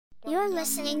You're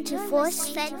listening to Force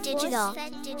Fed Digital.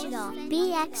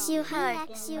 BX you heard.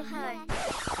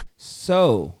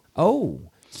 So,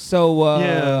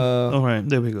 yeah. All right,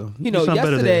 there we go. You know,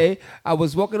 yesterday I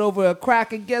was walking over a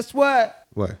crack, and guess what?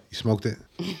 What? You smoked it?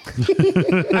 All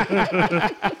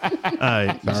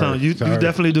right. You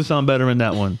definitely do sound better in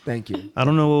that one. Thank you. I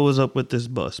don't know what was up with this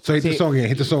bus. So hit the song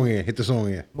again.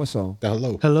 What song? The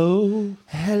hello.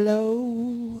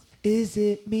 Hello, is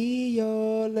it me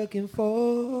you're looking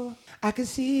for? I can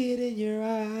see it in your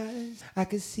eyes. I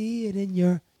can see it in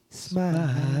your smile.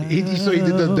 He did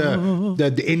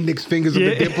the index fingers on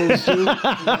the dimples too.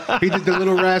 He did the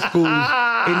little rascals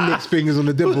index fingers on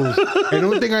the dimples. And the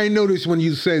only thing I noticed when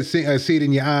you said see it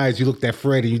in your eyes, you looked at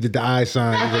Fred and you did the eye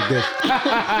sign. You did like this.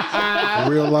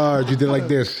 Real large. You did like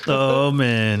this. Oh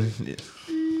man.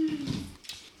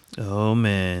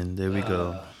 There we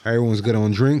go. Everyone's good on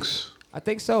drinks. I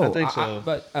think so.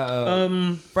 But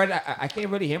Fred, I can't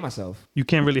really hear myself. You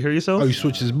can't really hear yourself? Oh, you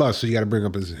switched his bus, so you got to bring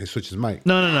up switch his mic.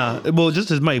 No. Well, just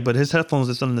his mic, but his headphones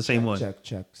are still in the same one.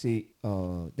 Check. See,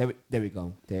 there we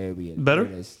go. There we go. Better?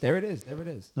 There it is.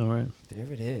 All right.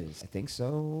 There it is. I think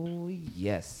so.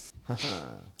 Yes.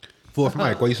 Fourth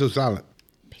mic. Why you so silent?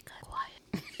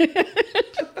 Quiet.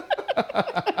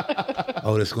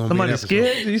 Oh, this is gonna Somebody be an episode.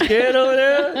 scared? You scared over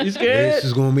there? You scared? This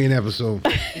is gonna be an episode.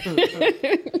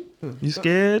 You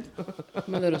scared?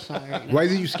 I'm a little shy right now. Why are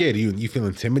you scared? You feel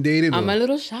intimidated? I'm a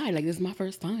little shy. Like, this is my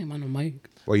first time on a mic.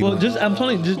 Well, I'm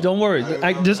telling you, just don't worry.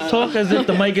 Just talk as if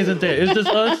the mic isn't there. It's just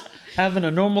us having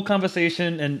a normal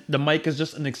conversation, and the mic is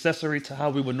just an accessory to how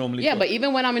we would normally talk. But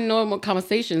even when I'm in normal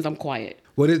conversations, I'm quiet.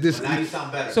 What is this? Now you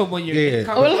sound better. So when you're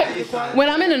When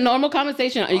I'm in a normal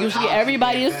conveation, usually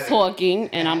everybody is talking,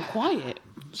 and I'm quiet.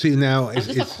 See, now I'm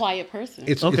just a quiet person.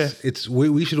 It's okay.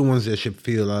 We should the ones that should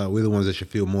feel. We're the ones that should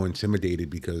feel more intimidated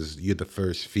because you're the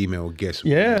first female guest.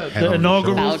 Yeah, the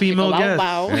inaugural female guest.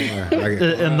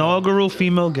 The inaugural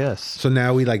female guest. So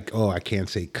now we like, I can't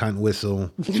say cunt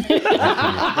whistle.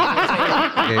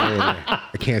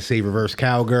 I can't say reverse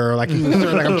cowgirl. Like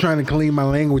I'm trying to clean my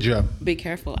language up. Be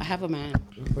careful. I have a man.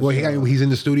 Well, he's in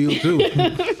the studio too,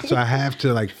 so I have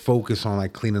to like focus on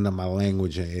like cleaning up my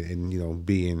language and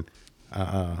being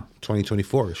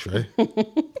 2024ish, right?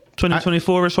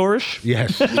 2024ish horish?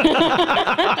 Yes.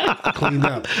 Cleaned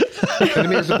up. Let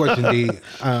me ask you a question, D.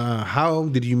 How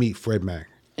did you meet Fred Mack?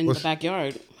 In the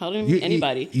backyard. How did I meet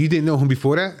anybody? You didn't know him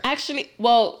before that? Actually,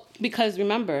 because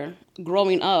remember,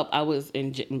 growing up, I was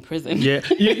in prison. Yeah.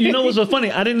 You know what's so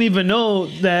funny? I didn't even know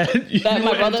that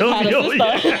my brother had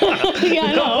a sister. Yeah,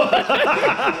 I know.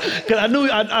 Because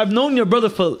I've known your brother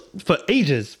for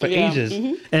ages.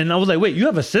 Mm-hmm. And I was like, wait, you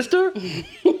have a sister?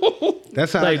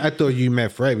 That's how I thought you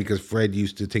met Fred, because Fred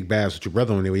used to take baths with your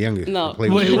brother when they were younger. No. Wait,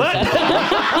 what?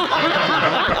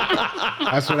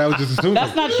 That's what I was just assuming.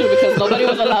 That's not true, because nobody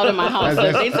was allowed in my house. So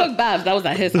if they took baths, that was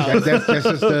at his house. That's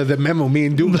just the memo me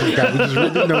and Duke got. We just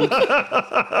read the notes,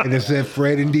 and it said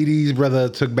Fred and Dee Dee's brother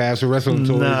took baths with wrestling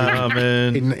toys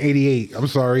man. in '88. I'm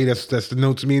sorry, that's the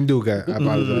notes me and Duke got. I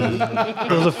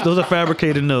apologize. Those are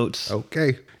fabricated notes.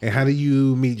 Okay. And how do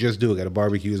you meet Just Duke at a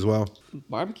barbecue as well?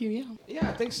 Barbecue, yeah. Yeah,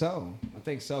 I think so.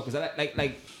 Because I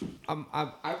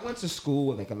went to school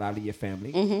with like a lot of your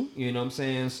family. Mm-hmm. You know what I'm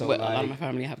saying? So a lot of my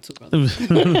family, I have 2 brothers.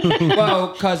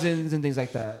 Well, cousins and things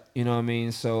like that. You know what I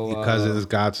mean? So your cousins,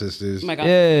 god sisters. My God.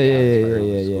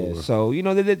 Yeah. So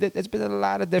there's been a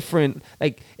lot of different.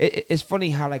 Like it's funny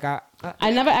how like I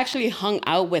never actually hung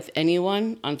out with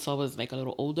anyone until I was like a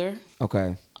little older.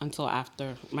 Okay. Until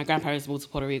after my grandparents moved to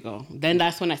Puerto Rico. Then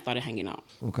that's when I started hanging out.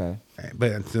 Okay.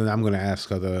 But I'm going to ask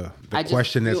her the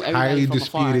question that's knew everybody highly from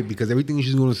disputed, afar. because everything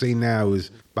she's going to say now is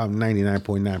about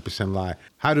 99.9% lie.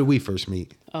 How did we first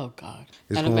meet? Oh, God.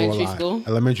 It's Elementary school?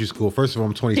 Elementary school. First of all,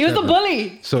 I'm 27. He was a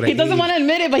bully. So he doesn't want to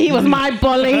admit it, but he was my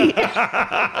bully.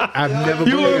 I've never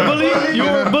You were bullied a bully? her. You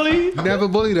were a bully? Never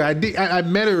bullied her. I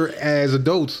met her as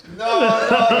adults.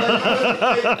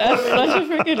 That's such a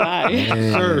freaking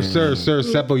lie. Sir,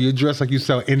 Seppo, you dress like you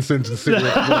sell incense and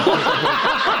cigarettes.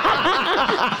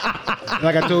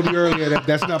 Like I told you earlier,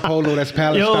 that's not polo, that's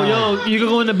Palestine. Yo, you can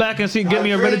go in the back and get me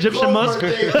a red Egyptian musk.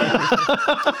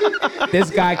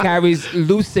 This guy carries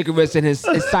loose cigarettes in his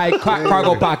side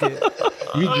cargo pocket.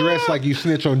 You dress like you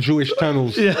snitch on Jewish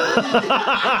tunnels. Yeah.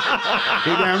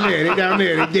 They down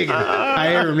there, they digging. I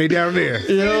hear them, they down there.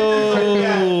 Yeah.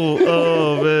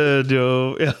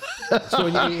 So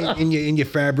in your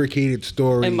fabricated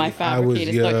story, In my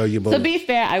fabricated story. your To be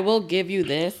fair, I will give you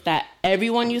this, that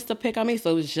everyone used to pick on me,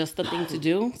 so it was just the thing to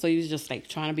do. So you was just like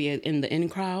trying to be in the in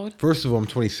crowd. First of all, I'm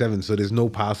 27, so there's no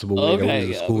possible way that we went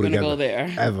to school we're gonna together. go there.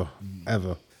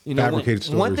 Ever. You know, Fabricated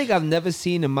stories. one thing I've never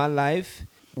seen in my life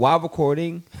while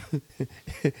recording,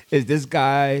 is this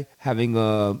guy having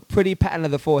a pretty pat on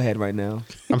the forehead right now?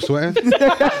 I'm sweating. He's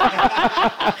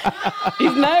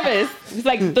nervous. He's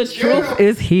like, the truth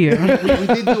is here. We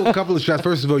did do a couple of shots.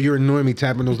 First of all, you're annoying me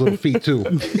tapping those little feet too.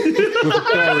 With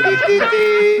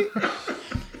authority.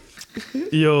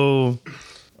 Yo,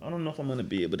 I don't know if I'm gonna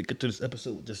be able to get to this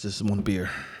episode with just this one beer.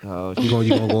 Oh, You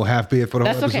gonna go half beer for the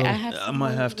whole That's episode? okay. I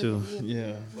might have to.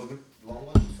 Yeah.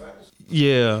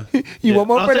 Yeah. You want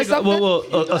more I'll bread or take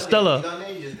something? a Stella.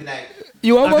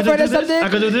 You want I more could bread do or this. something? I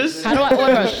could do this. How do I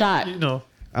order a shot? You know.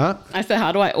 Huh? I said,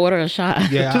 how do I order a shot?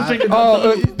 Yeah. 2 seconds.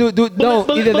 No,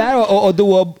 either that or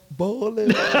do a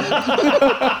bowling.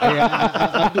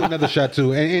 I'll do another shot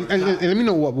too. And let me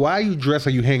know why you dress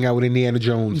like you hang out with Indiana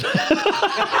Jones.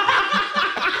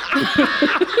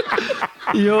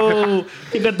 Yo,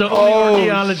 he got the only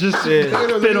archaeologist fit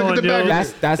on, yo.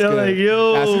 That's They're good. like,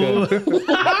 yo. That's good.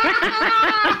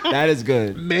 That is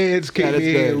good. Man's came That is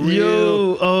here good. real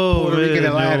Yo, oh Puerto Rican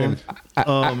man, Aladdin.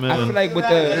 oh man. I feel like with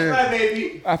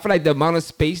I feel like the amount of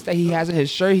space that he has in his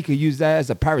shirt, he could use that as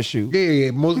a parachute.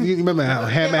 Yeah. Most, you remember how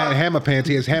Hammer Pants?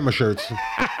 He has Hammer shirts.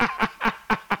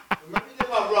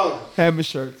 Hammer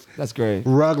shirts. That's great.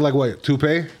 Rug like what?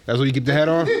 Toupee? That's what you keep the hat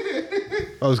on?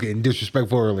 I was getting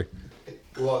disrespectful early.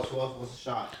 What's the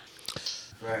shot?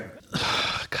 Right.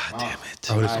 God damn it.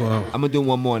 Oh, this going on. I'm gonna do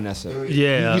one more and that's it.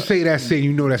 Yeah. You say that's it,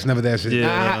 you know that's never that's it.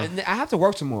 Yeah. I have to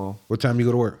work tomorrow. What time you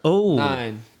go to work? Oh,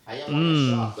 9. How y'all want a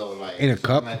shot though? Like In a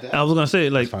cup? Like that? I was gonna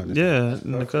say like fine. yeah,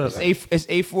 in the cup. It's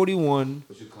 8:41.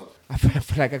 What's your cup? I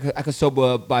feel like I could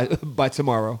sober up by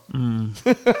tomorrow.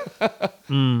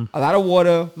 A lot of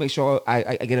water. Make sure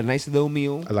I get a nice little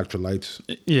meal. Electrolytes.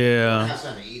 I Yeah. have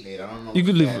something to eat later. I don't know. You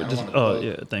could what's leave that. it I just. wanna Oh cook.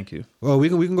 yeah, thank you. Well, we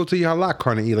can go to your lock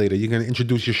corner and eat later. You can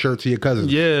introduce your shirt to your cousin.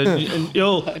 Yeah, and,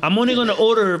 yo, I'm only gonna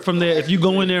order from there if you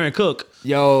go in there and cook.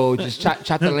 Yo, just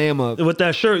chop the lamb up. With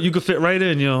that shirt, you could fit right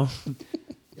in, yo.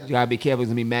 You gotta be careful. There's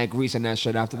gonna be mad grease on that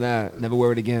shirt after that. Never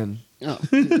wear it again. Oh,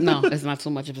 no, it's not too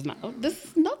much if it's not. Oh, this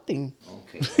is nothing.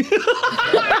 Okay.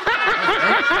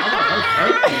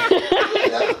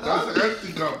 That's an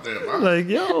empty cup there, man. Like,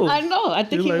 yo. I know. I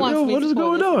think You're he like, wants yo, me what to is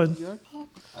pour going this in on? your cup.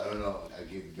 I don't know. I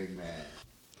give you big man.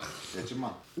 That's your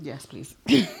mom. Yes, please.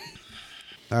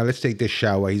 All right, let's take this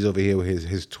shower. He's over here with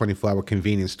his 24-hour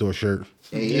convenience store shirt.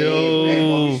 Hey, Yo. hey,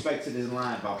 more respect to this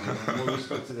line, Bobby. More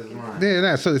respect to this line. Yeah,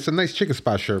 nah, so it's a nice chicken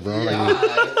spot shirt, bro. Like, Yeah,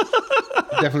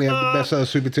 definitely have the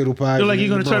best sweet potato pie. You're like, you're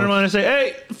gonna turn around and say,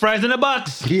 hey, fries in a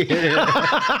box. Yeah.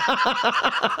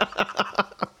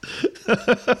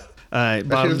 All right,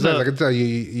 That shit is bottoms nice. I up. can tell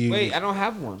you. Wait, I don't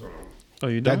have one. Oh,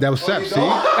 you don't? That was Sep, see? It's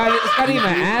not even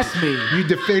ask me. You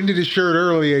defended his shirt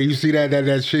earlier. You see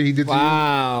that shit he did to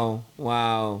Wow.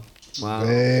 you?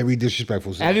 Very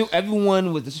disrespectful. Sep.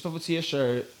 Everyone was disrespectful to your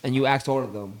shirt, and you asked all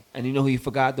of them, and you know who you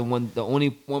forgot? The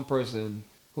only one person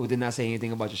who did not say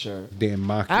anything about your shirt. Damn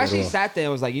mock. I actually sat there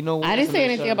and was like, you know what? I didn't say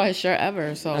anything about his shirt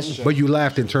ever, so That's true. But you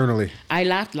laughed internally. I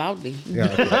laughed loudly. Yeah.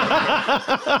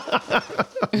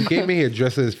 Okay. You came in here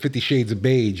dressed as 50 Shades of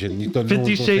Beige, and you thought no one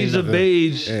 50 was gonna say Shades of nothing.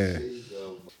 Beige. Yeah.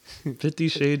 50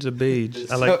 Shades of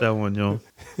Beige. I like that one, yo.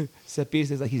 Seppi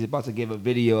says like he's about to give a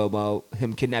video about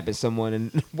him kidnapping someone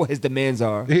and what his demands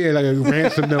are. Yeah, like a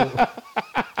ransom note.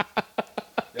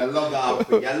 Y'all love the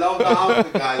outfit. Y'all love the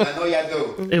outfit, guys. I know y'all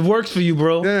do. It works for you,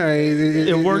 bro. Yeah,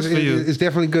 it works for you. It's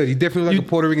definitely good. He definitely like a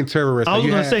Puerto Rican terrorist. I was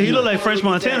Like, gonna say, he look like French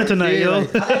Montana tonight, Yeah, yo.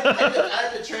 like- I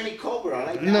had the training Cobra. I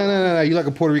like that. No. You like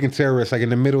a Puerto Rican terrorist, like in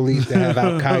the Middle East, they have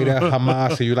Al Qaeda,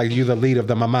 Hamas, and you're the leader of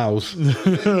the Mamaus.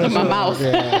 My mouth.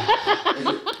 Yeah.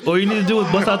 All you need to do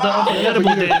is bust out the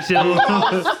unforgettable dance, yo.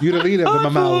 You're the leader of the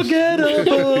Mamaus.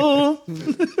 Unforgettable.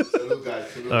 Salute,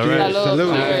 guys. Salute. All right.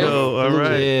 Salute. Yo, all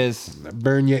right. Yes.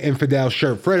 Burn your infidel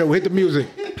shirt. Fredo, hit the music.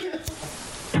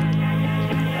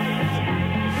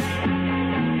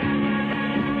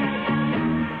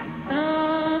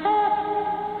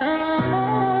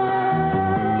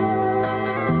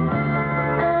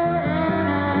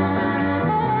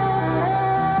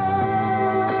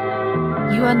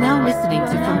 You are now listening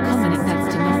to From Common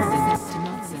Sense to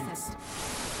Nonsense.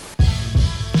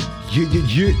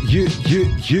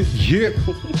 Yeah.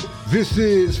 This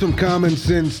is From Common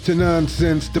Sense to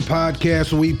Nonsense, the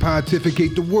podcast where we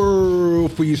pontificate the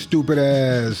world for your stupid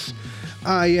ass.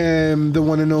 I am the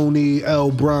one and only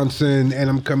L. Bronson, and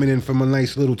I'm coming in from a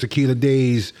nice little tequila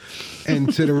days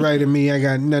And to the right of me, I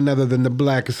got none other than the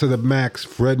blackest of the Max,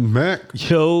 Fred Mac.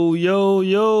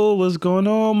 Yo, what's going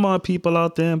on, my people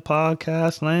out there in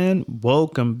podcast land?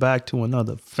 Welcome back to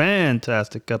another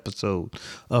fantastic episode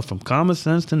of From Common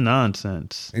Sense to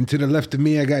Nonsense. And to the left of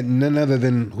me, I got none other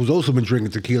than who's also been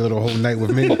drinking tequila the whole night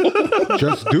with me,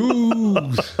 Just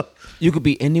Dudes. You could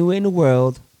be anywhere in the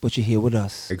world, but you're here with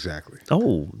us. Exactly.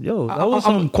 Oh, yo, that was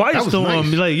some quiet that was storm.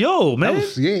 nice. Like, yo, man.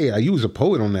 You was a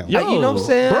poet on that one. Yo, you know what I'm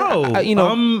saying? bro.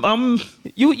 I'm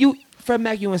You, Fred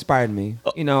Mac, you inspired me.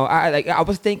 You know, I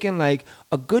was thinking like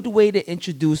a good way to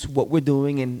introduce what we're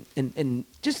doing and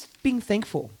just being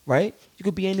thankful, right? You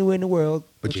could be anywhere in the world,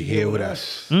 But you're here with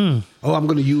us. Mm. Oh, I'm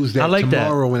going to use that I like that.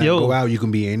 tomorrow when Yo. I go out. You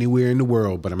can be anywhere in the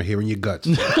world, but I'm here in your guts.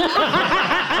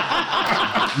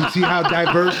 You see how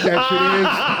diverse that shit is?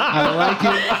 I like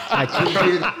it. I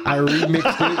changed it. I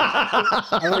remixed it.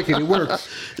 I like it. It works.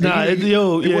 Nah, And it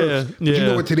works. But you yeah.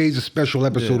 know what today's a special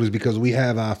episode is because we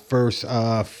have our first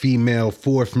female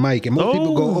fourth mic. And most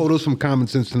people go, those some common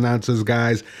sense to nonsense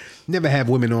guys. Never have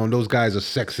women on. Those guys are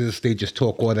sexist. They just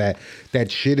talk all that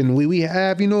shit. And we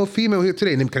have, a female here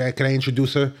today. And can I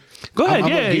introduce her? Go ahead. I'm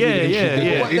gonna give you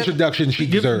the introduction she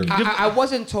deserves. I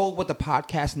wasn't told what the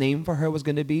podcast name for her was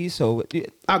going to be, so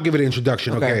I'll give it an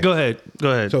introduction, okay? Go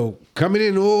ahead. So, coming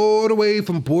in all the way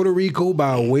from Puerto Rico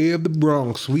by way of the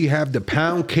Bronx, we have the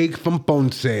pound cake from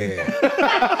Ponce. You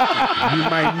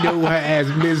might know her as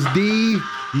Miss D.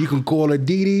 You can call her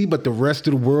Dee Dee, but the rest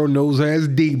of the world knows her as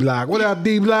D Block. What up,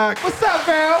 D Block? what's up,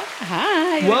 girl?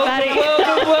 Hi, everybody.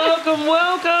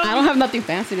 Welcome. I don't have nothing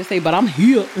fancy to say, but I'm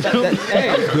here.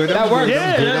 Hey, that works.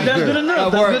 Yeah, that's good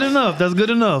enough. That's good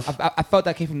enough. I felt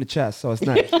that came from the chest, so it's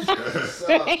nice.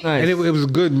 And Nice. it was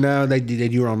good now that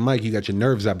you're on mic, you got your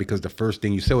nerves out because the first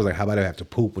thing you said was like, how about I have to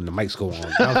poop when the mics go on? I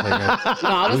was like, No,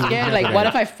 I was scared. Like, what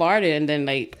if I farted and then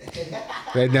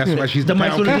and that's why she's the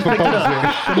mic pound would cake have from just picked it Ponce.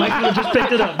 up. The mic would have just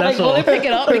picked it up. That's will all. it pick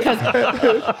it up?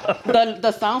 Because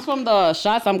the sounds from the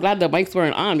shots, I'm glad the mics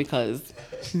weren't on because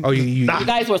Oh, you you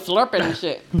guys were slurping and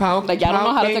shit. Pound- Like, y'all don't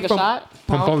know how to pound take a cake shot?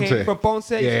 Pound Ponce. cake from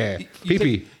Ponce. Yeah.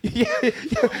 Pee-pee.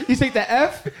 You take the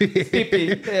F? Pee-pee.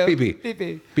 Yeah. Pee-pee.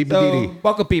 Pee-pee. Pee-pee So, dee-dee.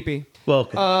 welcome, Pee-pee.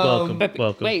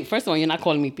 Welcome. Wait, first of all, you're not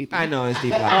calling me people. I know, it's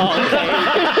deep.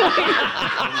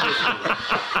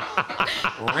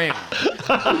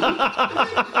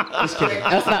 Just kidding.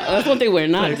 That's one thing we're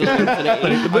not doing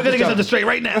today. We're gonna get to the straight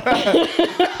right now.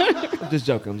 I'm just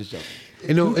joking.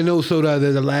 And also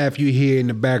the laugh you hear in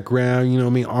the background, you know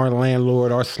what I mean? Our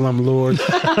landlord, our slum lord,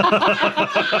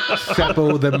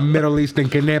 Seppo, the Middle Eastern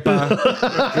Canepa,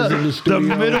 is in the The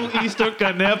studio. Middle Eastern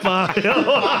Canepa.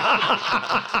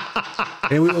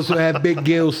 And we also have Big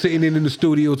Gil sitting in the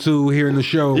studio too, here in the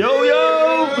show. Yo.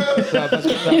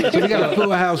 So we got a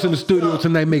full house in the studio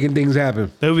tonight making things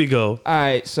happen. There we go. All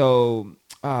right, so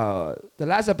the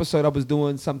last episode I was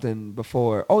doing something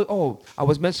before. I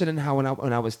was mentioning how when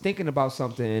I was thinking about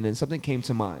something and something came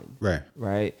to mind.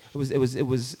 Right. It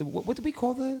was what did we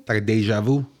call that? Like a deja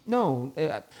vu. No,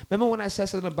 remember when I said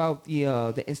something about the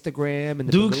Instagram and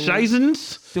the Duke balloons?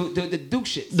 Scheisens? the Duke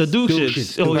shits. The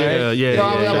douches. Oh, Right?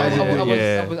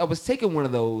 yeah. I was taking one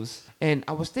of those, and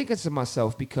I was thinking to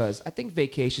myself because I think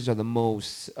vacations are the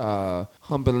most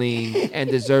humbling and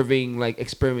deserving like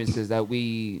experiences that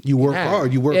we. You work have.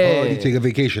 hard. You work hard. You take a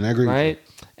vacation. I agree. with you. Right?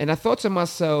 And I thought to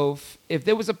myself, if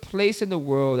there was a place in the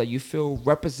world that you feel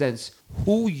represents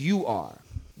who you are,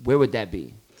 where would that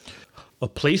be? A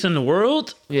place in the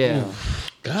world? Yeah.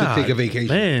 To take a vacation.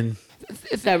 Man.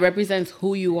 That represents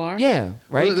who you are? Yeah.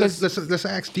 Right? Well, let's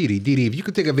ask Dee Dee. Dee Dee, if you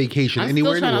could take a vacation I'm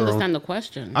anywhere still in the trying to world. understand the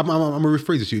question. I'm gonna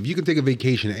rephrase this to you. If you could take a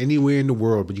vacation anywhere in the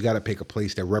world, but you got to pick a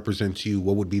place that represents you,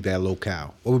 what would be that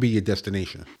locale? What would be your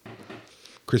destination?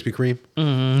 Krispy Kreme?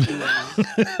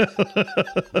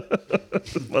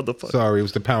 Motherfucker. Sorry, it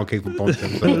was the pound cake from Ponce.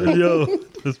 I'm sorry. Yo,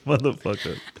 this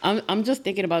motherfucker. I'm just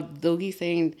thinking about Doogie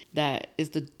saying that is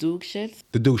the Duke shits.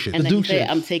 The douche shit. And then he Duke said,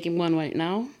 shits. I'm taking one right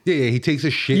now. Yeah, he takes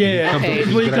a shit. Yeah, and he okay.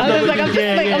 comes up with Well, his you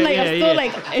good come ideas. up with- I'm still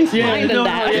like inclined to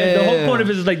that. The whole point of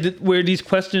it is like where these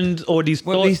questions or these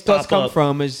Where thoughts, these thoughts pop come up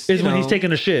from is when he's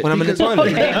taking a shit. When I'm in the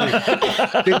toilet.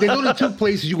 There's only two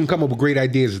places you can come up with great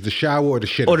ideas: is the shower or the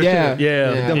shit. Or the Yeah. shit.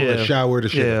 Yeah. Yeah. Double the shower or the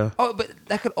shit. Yeah. Oh, but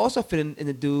that could also fit in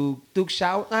the Duke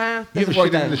shower. You ever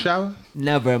shit in the shower?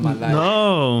 Never in my life.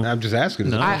 No. I'm just asking.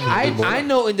 No. I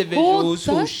know individuals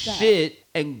who does that? shit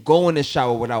and go in the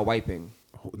shower without wiping.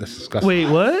 That's disgusting. Wait,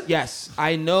 what? Yes,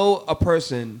 I know a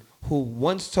person who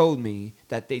once told me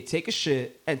that they take a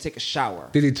shit and take a shower.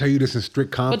 Did they tell you this in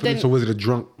strict confidence, then- or was it a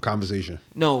drunk conversation?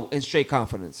 No, in straight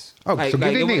confidence. Oh, so get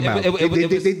their name out.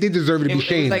 They deserve to be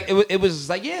shamed. It was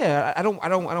like, yeah, I don't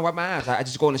wipe my ass. I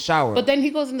just go in the shower. But then he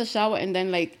goes in the shower and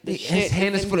then like the his shit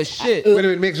hand is in- full of shit. Wait a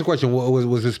minute, makes a question.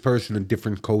 Was this person a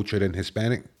different culture than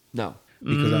Hispanic? No.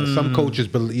 Because some cultures,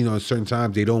 at certain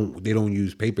times they don't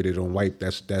use paper. They don't wipe.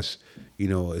 That's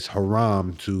it's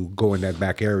haram to go in that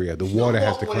back area. The water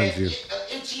has to cleanse you.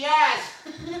 Itchy ass.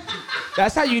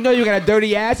 That's how you know you got a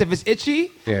dirty ass if it's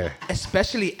itchy. Yeah,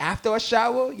 Especially after a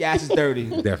shower, your ass is dirty.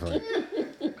 definitely.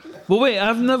 But wait,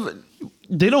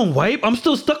 they don't wipe? I'm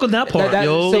still stuck on that part,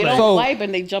 yo. They don't So- wipe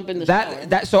and they jump in the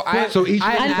shower. So each-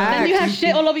 I And then you have asked-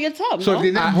 shit all over your tub. So no? if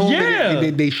they're not home,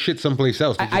 yeah. they shit someplace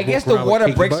else. They just I guess walk the around with water cake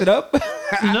and breaks butt? it up.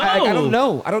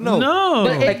 No. I don't know.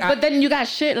 No. But then you got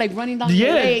shit like running down Yeah,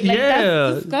 your leg. Like, yeah.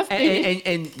 That's disgusting.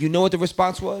 And you know what the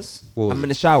response was? What was I'm it? in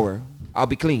the shower. I'll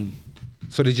be clean.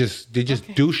 So they just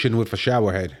douching with a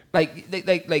shower head. Like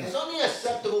It's only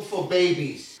acceptable for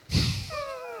babies.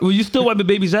 Well, you still wipe a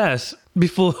baby's ass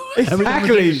before every time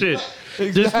you Exactly. take a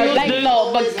shit. There's still- Like there-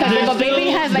 no, but because if a baby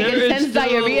has like there is intense still-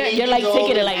 diarrhea, you're like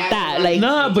taking it like that. Like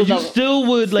Nah, but you with a still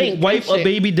would like sink wipe and a shit.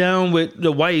 baby down with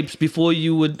the wipes before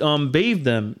you would bathe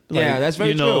them. Like, Yeah, that's very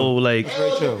you know, true. like It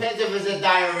all true. depends if it's a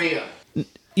diarrhea.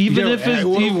 even Yo, if it's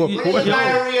whoa, whoa, yo, whoa. The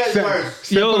diarrhea is worse.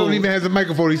 Seppo don't even has a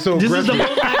microphone. He's so this is aggressive. the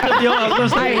most active. Yo, I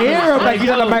was gonna I say, hear him like he's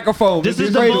on the microphone. This It's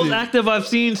is the crazy. most active I've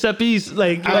seen Seppi's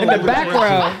like in the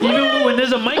background. Even when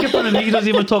there's a mic in front of me, he doesn't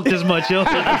even talk this much, yo.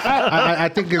 I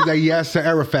think it's that Yasser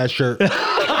Arafat shirt.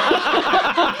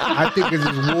 I think it's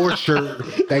his war shirt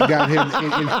that got him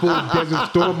in full Desert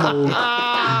Storm mode.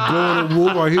 Going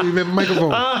to war. He didn't even have a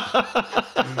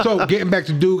microphone. So getting back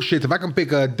to dude shit, if I can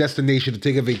pick a destination to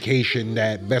take a vacation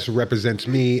that best represents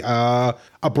me, a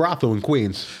brothel in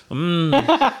Queens.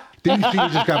 Didn't you see you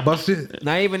just got busted?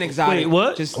 Not even exotic. Wait,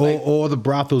 what? Just like All the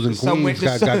brothels in somewhere,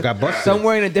 Queens just got busted.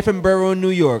 somewhere in a different borough in New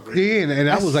York. Yeah, and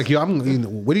I was like, yo,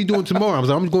 what are you doing tomorrow? I was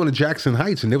like, I'm going to Jackson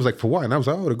Heights. And they was like, for what? And I was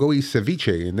like, oh, to go eat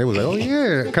ceviche. And they was like, oh,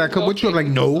 yeah. Can I come with you? I'm like,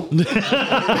 no.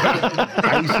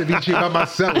 I eat ceviche by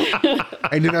myself.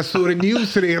 And then I saw the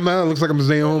news today. I'm like, oh, looks like I'm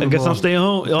staying home I guess tomorrow. I'm staying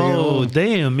home. Oh, home.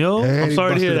 damn, yo. Yeah, I'm he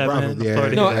sorry to hear busted that, the man. brothel. I'm Yeah. sorry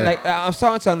to No, hear that. like I'm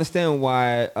starting to understand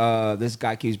why this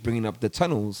guy keeps bringing up the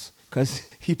tunnels, because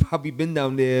he probably been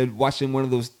down there watching one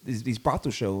of these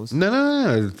brothel shows.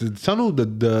 No. The tunnel,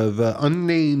 the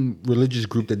unnamed religious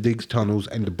group that digs tunnels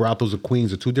and the brothels of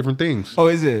Queens are two different things. Oh,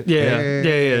 is it? Yeah.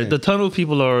 The tunnel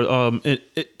people are.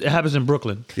 It happens in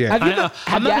Brooklyn. Yeah. Have you I'm ever- not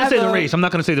have gonna you say the ever- race. I'm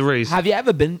not gonna say the race. Have you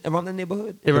ever been around the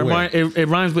neighborhood? It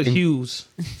rhymes with Hughes.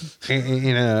 Pew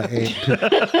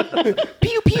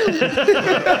pew.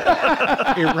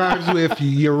 It rhymes with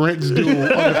your rent's due on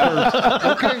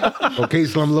the first. Okay,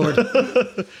 slumlord.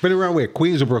 Been around where?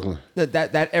 Queens or Brooklyn?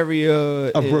 that area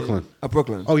Of Brooklyn. Of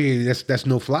Brooklyn. Oh yeah, that's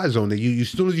no fly zone. That you as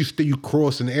soon as you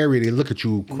cross an area, they look at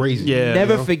you crazy. Yeah.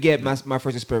 Never forget my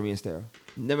first experience there.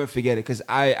 Never forget it, because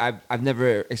I've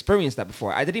never experienced that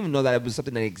before. I didn't even know that it was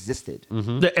something that existed.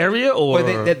 The area or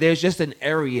But there's just an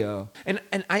area, and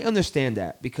I understand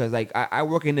that, because like I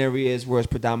work in areas where it's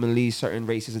predominantly certain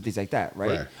races and things like that,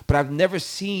 right? Right. But I've never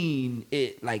seen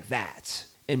it like that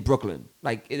in Brooklyn.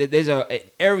 Like there's an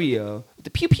area with the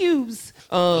pew pews.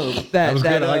 That was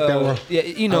good. I like that one. Yeah,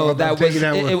 you know I'm that was taking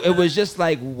that one. it was just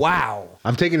like wow.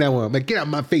 I'm taking that one. I'm like, get out of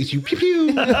my face, you pew pew.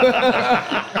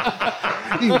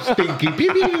 You stinky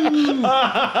pew pew.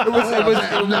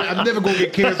 I'm never gonna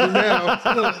get canceled now.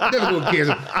 Never gonna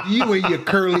cancel. You and your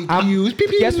curly cues. Pew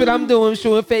pew. Guess what I'm doing?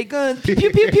 Showing fake guns. Pew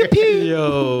pew pew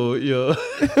pew. yo.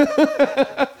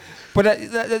 But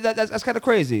that's kind of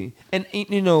crazy. And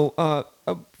you know,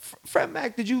 Fred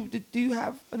Mac, do you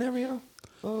have an area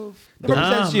of that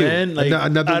represents you? man. Like,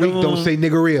 Another I week. Don't say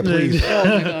niggeria, please. Oh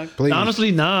my god. Please.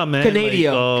 Honestly, nah, man.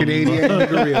 Canadian. Like, Canadian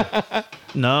niggeria.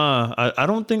 Nah, I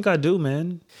don't think I do,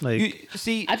 man. Like, You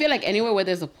see, I feel like anywhere where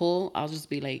there's a pool, I'll just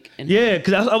be like, in yeah,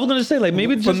 because I was gonna say like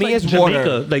maybe For just me, like it's Jamaica,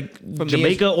 water. like For me,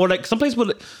 Jamaica or like someplace with.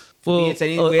 me, it's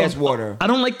anywhere it's water. I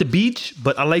don't like the beach,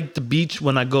 but I like the beach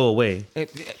when I go away.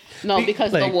 No,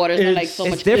 because Like, the waters are like it's- so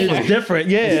it's much different. cleaner. It's different,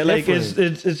 yeah. It's like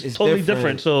different. it's totally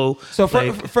different. So So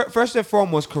like, first and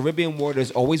foremost, Caribbean water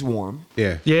is always warm.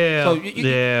 Yeah. yeah, So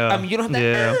yeah. I mean, you don't have to.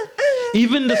 Yeah.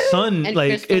 Even the sun, And like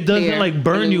crystal it doesn't clear like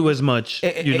burn blue. you as much.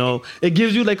 It- You know, it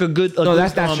gives you like a good. No,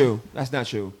 that's good, not true. That's not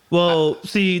true. Well,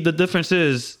 see, the difference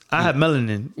is I have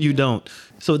melanin. You don't,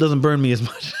 so it doesn't burn me as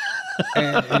much.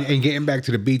 and getting back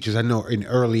to the beaches, I know in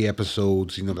early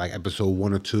episodes, you know, like episode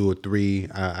 1 or 2 or 3,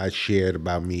 I shared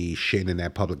about me shitting in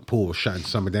that public pool, shutting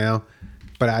summer down.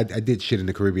 But I did shit in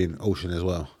the Caribbean Ocean as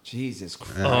well. Jesus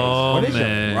Christ. Oh, What is your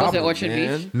man. problem, Was it Orchard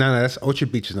man? Beach? No, that's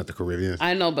Orchard Beach is not the Caribbean.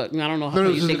 I know, but I don't know how No,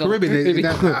 you it's the think of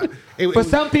Caribbean. For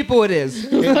some people, it is.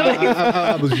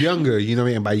 I was younger, you know what I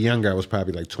mean? And by younger, I was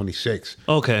probably like 26.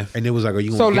 Okay. And it was like, are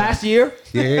you So gonna get last year,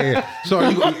 Yeah. So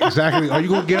are you, exactly. Are you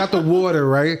gonna get out the water,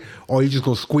 right? Or are you just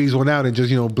gonna squeeze one out and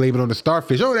just blame it on the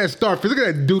starfish? Oh, that starfish! Look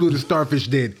at that doodle the starfish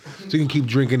did. So you can keep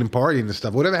drinking and partying and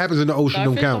stuff. Whatever happens in the ocean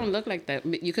Starfish don't count. don't look like that.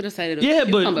 You could have said it was Yeah,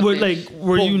 but cucumber fish.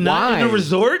 were you not in a why?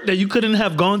 resort that you couldn't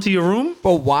have gone to your room?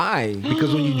 but why?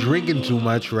 Because when you're drinking too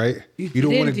much, right? You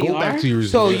don't did want to go DR? back to your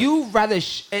So resort. you rather, and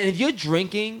if you're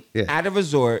drinking Yeah. at a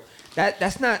resort,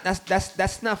 that's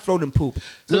not floating poop.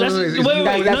 So No, that's no, wait, it's- wait,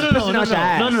 wait, that's no, pissing out your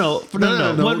ass.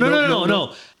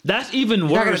 no. That's even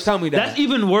worse. not gonna tell me that. That's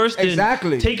even worse than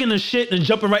Exactly. taking a shit and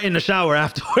jumping right in the shower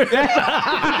afterwards. That's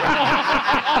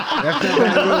not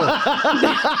bad at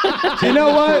all. You know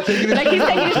what? Like he's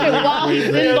taking this shit while he's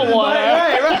in the water.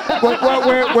 Right.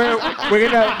 We're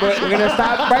gonna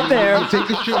stop right there. You take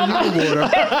a shit in the water. You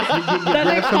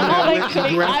grab some of that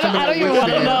wet. I don't even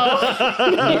want to know.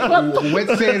 Wet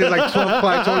sand is like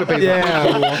 12-ply toilet paper. Yeah.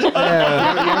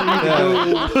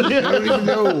 You don't even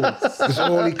know. It's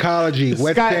all ecology.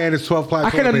 Wet guy- sand is 12-ply I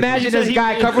toilet can paper. imagine this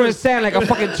guy covering his sand like a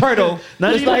fucking turtle.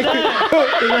 Not Just even like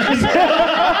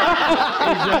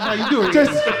That's how you do it.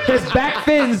 just his back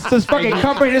fins just fucking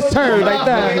covering his turd like You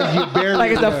that. bury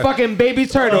Like it's it a with fucking baby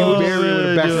turtle. bury it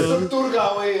with a back Yo. foot.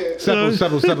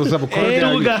 Supple. Calm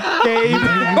down. You got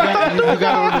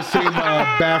on the same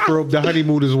bathrobe the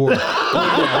honeymooners wore.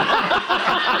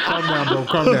 Calm down, bro.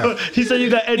 Calm down. He said you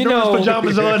got Ed You Norton's know-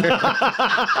 pajamas on.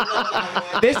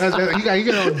 This You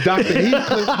got on Dr.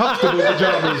 Heathcliff Huxtable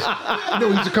pajamas. You know,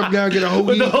 he used to come down and get a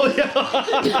hoagie. The whole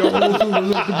suit of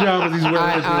little pajamas he's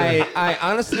wearing. I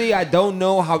honestly I don't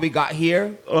know how we got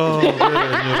here, Oh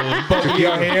man, but we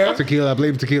are here. Tequila. I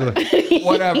blame tequila.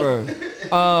 Whatever.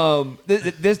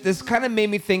 This kind of made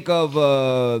me think of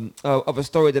a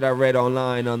story that I read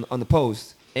online on the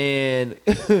post, and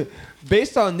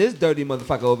based on this dirty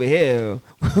motherfucker over here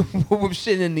with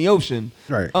shit in the ocean.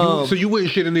 Right. So you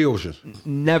wouldn't shit in the ocean?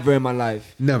 Never in my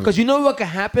life. Never. Because you know what could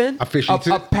happen? A fish eats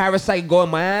a it? parasite go in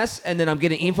my ass, and then I'm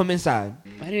getting eaten from inside.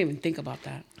 I didn't even think about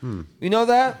that. You know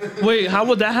that? wait, how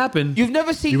would that happen? You've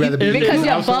never seen. You rather be Because in the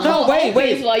your house? butthole wait.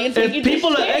 opens while you're taking If people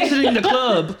this are shit. exiting the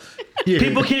club, Yeah.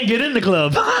 people can't get in the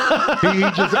club. He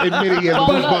just admitted he has a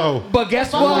loose butthole. But guess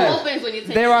Butthole what? opens when you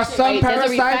take There this are shit, some right?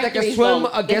 There's a parasites that can refractory swim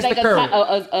zone. against It's the like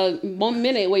current. a 1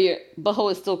 minute where your butthole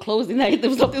is still closed and like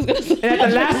there was something's gonna slip. And at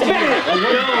the last minute,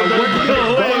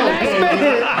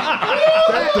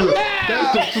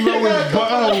 That's the slowest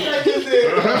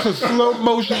butthole. That's a slow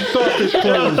motion starfish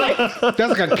close.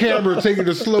 That's like a camera taking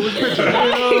the slowest picture.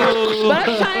 But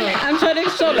I'm trying to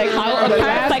show like how a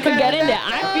parasite could get in there.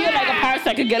 I feel like a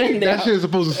parasite could get in there. That shit is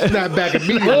supposed to snap back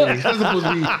immediately. That's supposed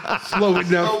to be slow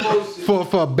enough for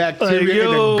a bacteria Like, and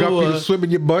yo. a guppy to swim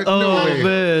in your butt. No Oh way.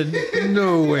 man.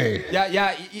 No way.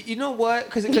 yeah. You know what?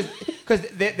 Because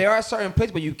there are certain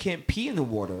places where you can't pee in the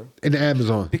water In the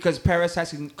Amazon. because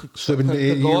parasites can Swim in could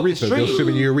your go up the urethra. They'll swim in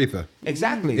stream. your urethra.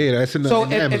 Exactly. Yeah, that's in the- so in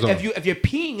the if, Amazon. if you're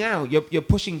peeing out, you're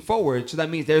pushing forward. So that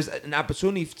means there's an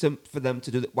opportunity for them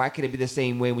to do that. Why can't it be the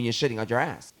same way when you're shitting out your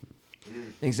ass?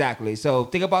 Exactly. So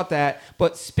think about that.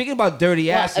 But speaking about dirty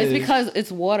Well, asses, it's because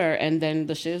it's water and then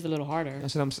the shit is a little harder.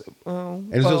 that's what I'm saying.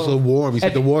 And it's also warm. He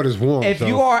said the water's warm. If so.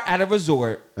 you are at a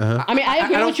resort, I mean, I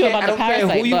agree with you about the don't care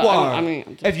parasite, who you but are. I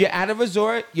mean, if you're at a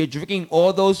resort, you're drinking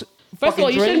all those. first of all,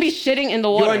 fucking you shouldn't be drinks, shitting in the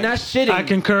You water. are not shitting. I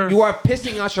concur. You are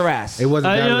pissing out your ass. It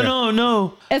wasn't that way.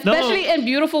 No. Especially in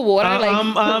beautiful water,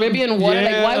 like Caribbean water.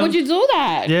 Like, why yeah. would you do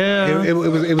that? Yeah. It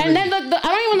was And then I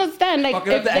don't even understand. Like,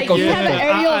 Fucking up if the like, echo you have an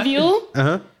chamber. aerial view,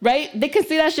 right? They can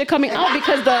see that shit coming out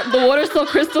because the water's so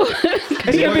crystal.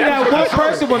 It's gonna be that one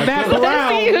person with map They see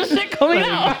around. your shit coming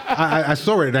out. I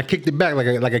saw it and I kicked it back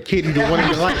like a kid you don't want in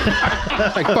your life.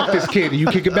 Like fuck this kid, and you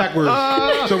kick it backwards.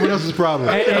 Someone else's problem.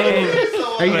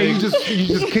 And you just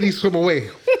kitty swim away.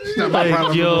 It's not my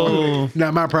problem. yo. anymore.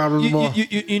 Not my problem anymore.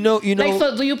 You know. Like,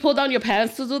 so do you pull down your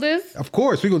pants to do this? Of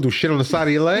course, we gonna do shit on the side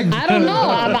of your leg. I don't know.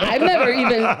 I've never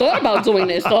even thought about doing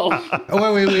this. So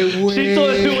Oh, wait. She thought,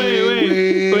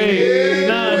 wait.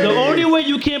 Nah, the only way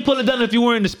you can't pull it down if you're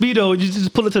wearing the Speedo, you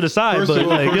just pull it to the side. First But of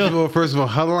like, yo. all,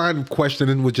 her line of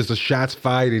questioning was just a shots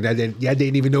fired, and I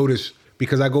didn't even notice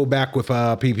because I go back with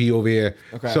PP over here.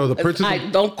 Okay. So the principal.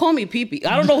 Don't call me PP.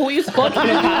 I don't know who you're talking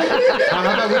about. How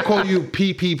about we call you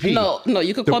PPP? No,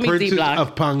 you could call me Princess D-Block.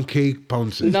 of Pancake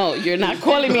Ponce. No, you're not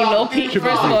calling me no P.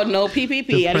 First of all, no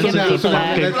PPP. I didn't get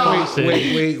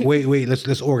D-Block. Wait.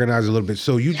 Let's organize a little bit.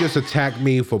 So you just attacked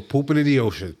me for pooping in the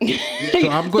ocean. So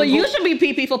I'm So going. you should be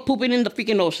PP for pooping in the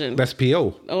freaking ocean. That's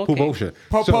PO. Okay. Poop ocean.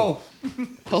 Po.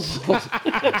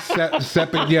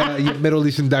 Sep in your Middle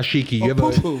Eastern dashiki. You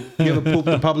ever pooped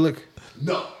in public?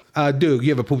 No. Dude,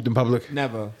 you ever pooped in public?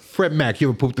 Never. Fred Mack, you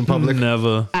ever pooped in public?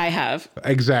 Never. I have.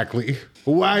 Exactly.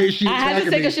 Why is she I had to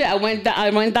attacking take me? a shit. I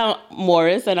went down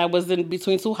Morris, and I was in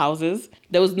between two houses.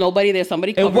 There was nobody there.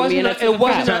 Somebody It covered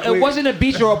me. wasn't a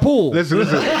beach or a pool. Listen. It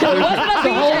wasn't a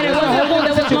beach, and it wasn't a pool.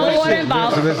 There was no water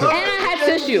involved, Listen. and I had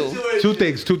tissue. Two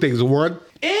things. One,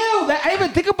 Ew! I didn't even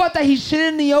think about that. He shit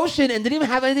in the ocean and didn't even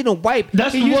have anything to wipe.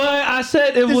 That's He used- why I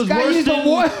said it was guy worse used the than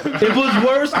water. it was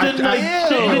worse than like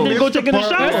shitting and then go Mr. taking a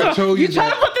Parker, I shower. told You you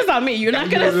trying to that. put this on me? You're not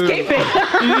gonna escape it.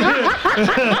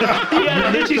 Yeah,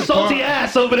 and then she salty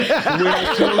ass over there. When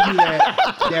I told you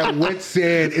that wet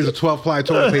sand is a 12-ply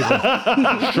toilet paper.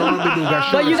 Charmin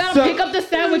got But you gotta pick up the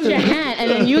sand with your hand and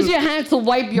then use your hand to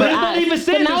wipe your But it's not eyes. even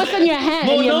So sand. now it's in your hand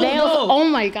Well, and your no, nails. no. Oh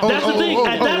my god. That's the thing.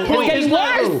 At that point, It's it's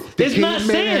not. getting worse. It's not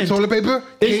Caveman had sand. toilet paper?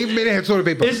 Caveman had toilet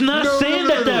paper. It's not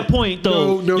sand at that point,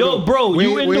 though. No. Yo, bro,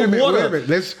 you in Wait the a minute, water. wait a minute.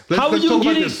 Let's How are let's you talk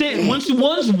about getting this. sand? Once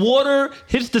water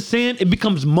hits the sand, it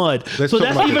becomes mud. Let's So talk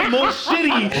that's about even this. more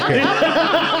shitty.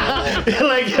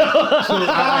 Like, yo.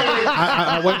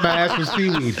 I wiped my ass with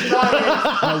seaweed.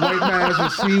 I wiped my ass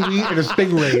with seaweed and a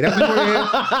stingray. That's what you want to hear?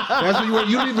 That's what you want.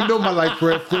 You don't even know my life,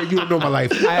 Fred. You don't know my life.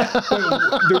 But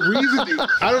the reason,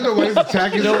 I don't know why he's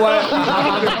attacking. You know what?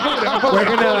 We're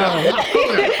gonna.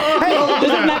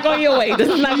 This is not going your way. This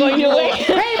is not going your way.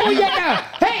 Hey, Boyeka!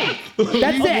 Hey!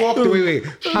 That's You it. walked away.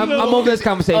 I'm over this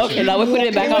conversation. Okay, now we're putting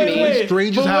it back on me.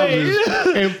 Strangers' houses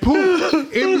and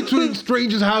poop in between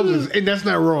strangers' houses, and that's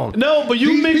not wrong. No, but you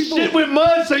These mix people- shit with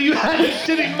mud, so you had a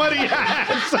shitting muddy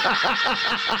ass.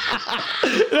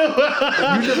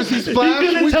 You never see Splash? You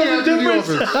couldn't We tell can have the it in the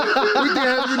difference. office. We can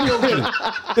have it in the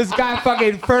ocean. This guy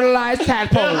fucking fertilized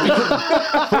tadpoles.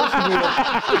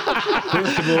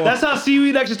 First of all, That's how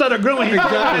seaweed actually started growing.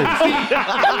 exactly.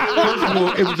 First of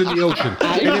all, it was in the ocean.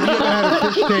 And if you ever had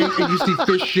a fish tank and you see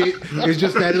fish shit, it's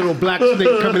just that little black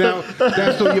snake coming out.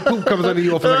 That's so your poop comes under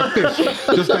your office like a fish.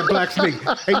 Just that black snake.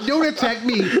 And don't attack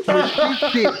me when she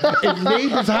shit in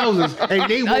neighbors' houses and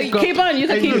they woke up. Keep on. You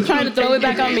can and- keep trying to throw it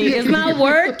back on me. It's not They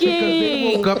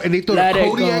working. woke up and they thought Let a it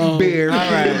Kodiak go. bear in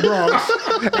the Bronx.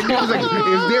 And they was like,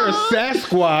 is there a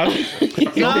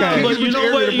Sasquatch? Nah, Okay. but you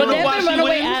know what? You But know there's why been she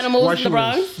runaway wins? animals Why in she the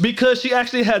Bronx. wins? Because she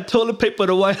actually had toilet paper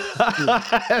to wipe.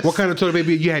 What kind of toilet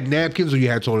paper? You had napkins or you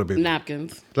had toilet paper?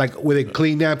 Napkins. Like, were they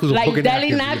clean napkins or Like booking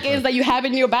deli napkins? napkins that you have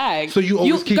in your bag. So you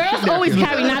always keep girls shit always napkins.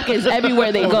 carry napkins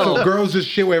everywhere they go. So girls just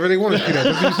shit wherever they want to shit at.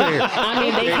 That's what you're saying. I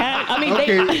mean, they can. I mean,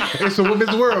 Okay, they. it's a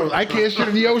woman's world. I can't shit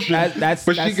in the ocean, That's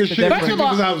but she the can shit in difference. First of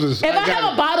people's all, houses. if I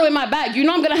have a bottle in my bag, you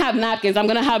know I'm gonna have napkins. I'm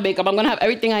gonna have makeup. I'm gonna have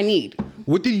everything I need.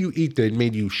 What did you eat that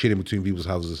made you shit in between people's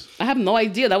houses? I have no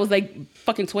idea. That was like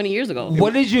fucking 20 years ago.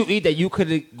 What did you eat that you could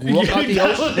walk out the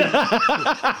ocean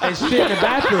and shit in the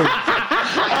bathroom?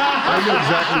 I know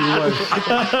exactly what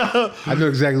it was. I know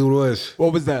exactly what it was.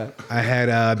 What was that? I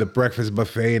had the breakfast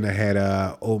buffet and I had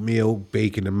oatmeal,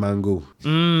 bacon, and mango.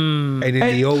 And in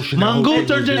the ocean, Mango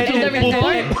turned into And-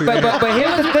 a poo-poo. But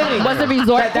here's the thing. Was the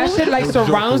resort That shit like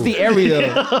surrounds the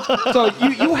area. So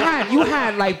you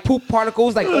had like poop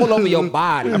particles like all over your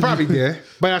body. I probably did,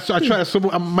 but I tried to swim.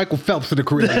 I'm Michael Phelps in the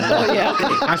Caribbean.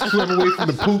 I swim away from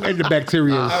the poop and the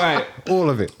bacteria. All right. All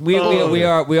of it. We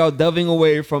are delving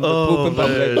away from the poop and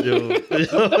public.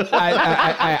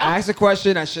 I asked a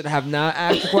question. I should have not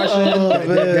asked a question.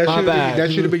 My bad.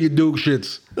 That should have been your Duke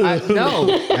shits. No.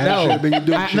 should have been your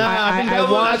Duke shit. I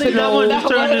want to know. That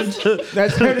turned into.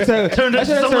 That's turned into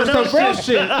someone some else's real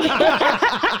shit.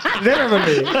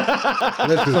 Literally.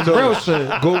 Listen, Some so real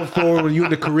shit. going forward, when you're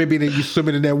in the Caribbean and you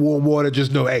swimming in that warm water,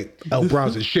 just know, hey, El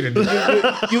Brown's is shit in there.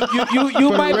 You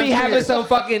the might rest be of having it- some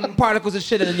fucking particles of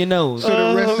shit in your nose. So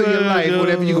the rest of your man, life, yo.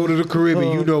 whenever you go to the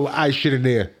Caribbean, you know I shit in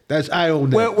there. I own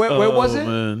that. Where was it?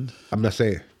 Man. I'm not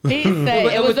saying. He said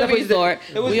it was a definitely- resort.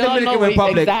 it was We all Dominican know where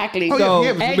Republic. exactly. Oh, So- yeah,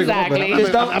 it was a big exactly. one, but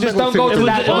Just don't- I'm not just gonna don't say go what to the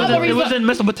that resort one. was. It was in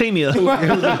Mesopotamia.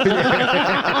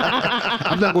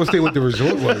 I'm not going to say what the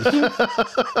resort was.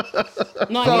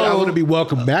 No, I want to be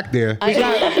welcome back there. But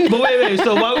wait.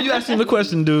 So why were you asking the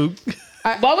question, dude?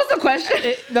 what was the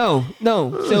question? No.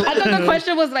 So I thought the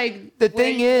question was like the where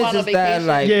thing you is on a that vacation.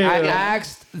 like Yeah. I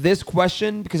asked this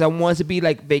question because I wanted to be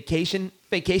like vacation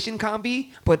combi,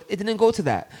 but it didn't go to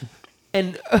that.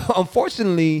 And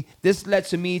unfortunately, this led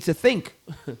to me to think,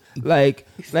 like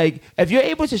if you're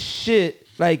able to shit,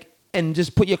 like, and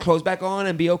just put your clothes back on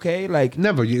and be okay, like,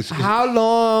 Never. how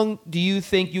long do you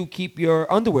think you keep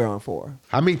your underwear on for?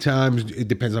 How many times? It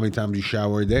depends how many times you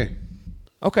shower a day.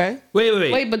 Okay.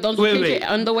 Wait, but don't you change your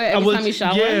underwear every time you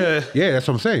shower? Yeah. Yeah, that's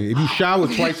what I'm saying. If you shower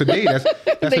twice a day, that's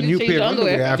a Then you new change pair your of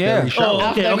underwear after Yeah. every shower. Oh,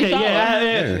 After okay, every okay, shower.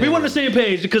 yeah. We were on the same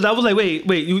page because I was like,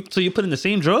 wait, so you putting the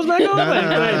same drawers back on? Nah,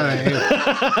 Like,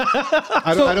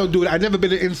 I don't do it. I've never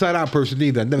been an inside out person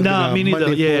either. I've never Nah, been me neither.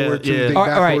 Monday Yeah, forward, yeah. Tuesday All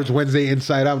right. backwards, Wednesday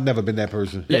inside out. Never been that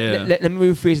person. Yeah. Let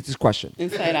me rephrase this question.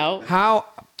 Inside out.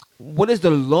 What is the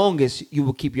longest you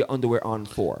will keep your underwear on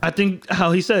for? I think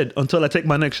how he said until I take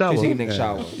my next shower. You take your next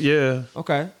shower. Yeah.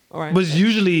 Okay. All right. But it's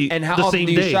usually And how the often same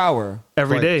do you day. shower?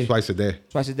 Every day. Twice a day.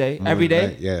 Twice a day? Morning, Every day?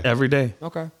 night, yeah. Every day.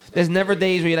 Okay. There's never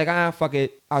days where you're like, fuck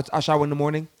it. I'll shower in the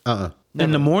morning?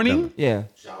 In the morning, Yeah.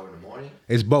 Shower in the morning.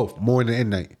 It's both morning and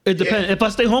night. it depends. If I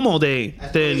stay home all day,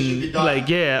 That's the way it should be then done.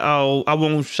 like I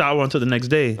won't shower until the next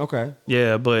day. Okay.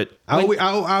 Yeah, but I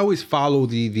always follow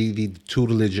the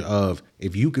tutelage of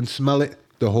if you can smell it,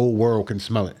 the whole world can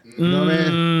smell it. You know what I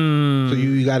mean? So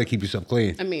you got to keep yourself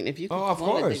clean. I mean, if you can Oh, of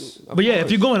smell it, course. then- Of but yeah, if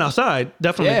course. you're going outside,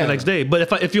 definitely Yeah. the next day.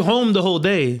 But if you're home the whole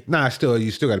day, Nah,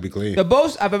 you still got to be clean. The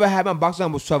most I've ever had my boxers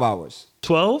on was 12 hours.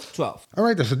 12. 12. All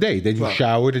right, that's a day. Then you 12.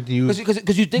 showered and you.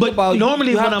 Because you think But about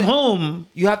normally you when have I'm to- home,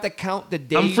 you have to count the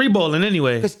days. I'm free balling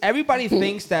anyway. Because everybody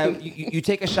thinks that you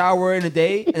take a shower in a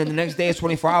day and then the next day is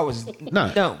 24 hours.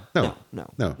 No.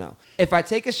 No. If I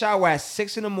take a shower at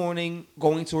 6 in the morning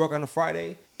going to work on a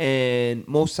Friday, and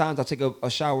most times I'll take a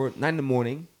shower at 9 in the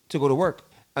morning to go to work.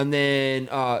 And then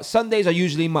Sundays are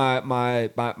usually my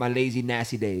lazy,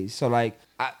 nasty days. So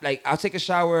I'll take a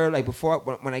shower like before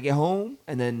when I get home,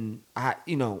 and then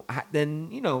in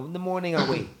the morning I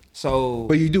wait. So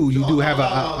But you do have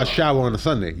a shower on a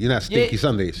Sunday. You're not stinky Yeah.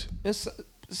 Sundays.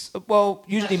 well,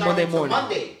 usually Monday Shower until morning.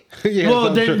 Monday. Yeah, Well, so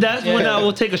I'm sure- then that's when Yeah. I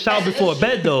will take a shower before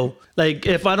bed though. Like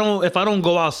if I don't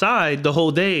go outside the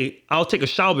whole day, I'll take a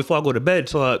shower before I go to bed,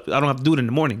 so I don't have to do it in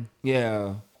the morning.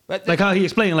 Yeah. But Like how he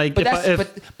explained, like But if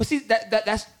but see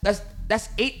that's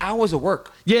 8 hours of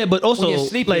work. yeah, but also when you're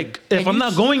sleeping, like if and I'm you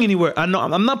not going anywhere, I'm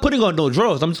not putting on no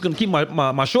drawers. I'm just gonna keep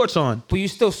my shorts on. But you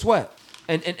still sweat.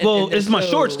 And It's my so-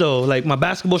 shorts though, like my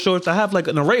basketball shorts. I have like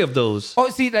an array of those. Oh,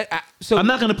 see that. So I'm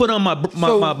not gonna put on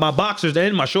my boxers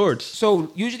and my shorts.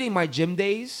 So usually my gym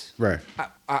days, Right.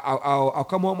 I'll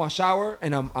come home, I'll shower,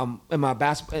 and I'm in my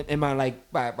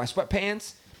my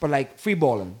sweatpants, but like free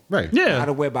balling. Right. Yeah. How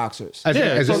to wear boxers. As- Yeah,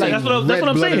 as so a like, that's what I'm saying.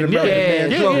 red-blooded Yeah,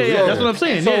 American yeah, man. yeah. That's what I'm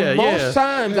saying. So Yeah, most yeah.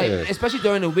 times, like Yeah. especially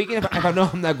during the weekend, if I know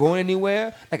I'm not going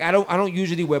anywhere, like I don't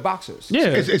usually wear boxers. Yeah.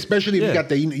 Especially if Yeah. you got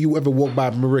that, you ever walk by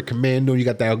Marie Commando, you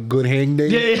got that good hang day.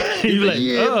 Yeah. You're like,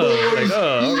 Yeah, oh, boys. like,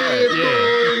 oh, all right,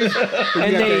 yeah.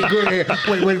 And they- that good hair.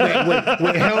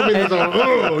 When helmet is on,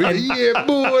 oh, yeah,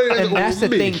 boy. And that's the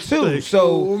me. thing too.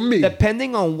 So me.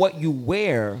 depending on what you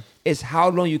wear is how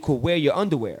long you could wear your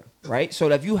underwear, right? So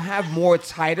if you have more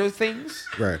tighter things,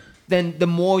 Right. then the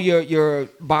more your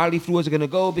bodily fluids are gonna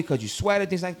go because you sweat and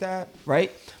things like that,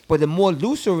 right? But the more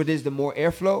looser it is, the more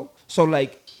airflow. So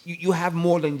like you have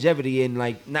more longevity in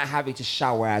like not having to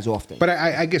shower as often. But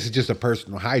I guess it's just a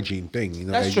personal hygiene thing, you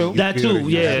know. That's like, true. you That feel too,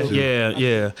 you yeah, have to.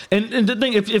 yeah. And the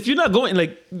thing, if you're not going,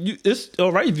 like, it's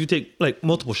all right if you take like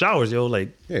multiple showers, yo. Like,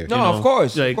 Yeah. No, of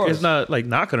course, of like course. it's not like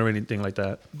knocking or anything like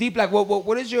that. Deep Black,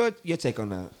 what is your take on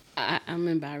that? I'm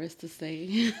embarrassed to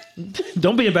say.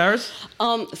 Don't be embarrassed.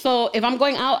 So if I'm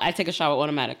going out, I take a shower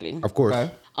automatically. Of course.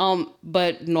 Okay.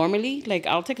 But normally, like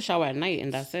I'll take a shower at night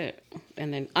and that's it.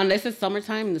 And then unless it's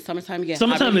summertime, in the summertime you get hot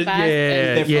Summertime really is fast,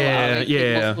 and therefore I'll, like,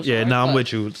 take multiple yeah. showers. Now I'm But-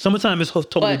 with you. Summertime is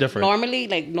totally But different. normally,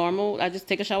 like normal, I just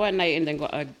take a shower at night and then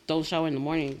I don't shower in the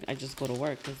morning. I just go to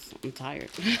work because I'm tired.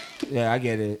 Yeah, I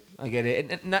get it.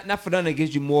 And not for nothing, it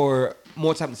gives you more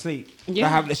time to sleep. Yeah.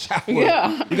 Not having to shower.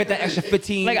 Yeah. You get that extra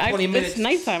 15, like 20 minutes. it's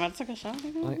nighttime. I took a shower.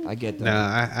 I get that. Now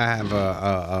I have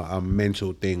a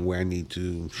mental thing where I need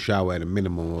to shower at a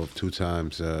minimum of 2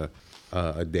 times a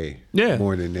day. Yeah.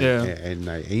 Morning and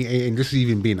night. And this is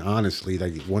even being honestly,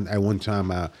 like at one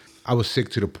time I was sick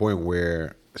to the point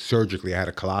where surgically I had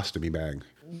a colostomy bag.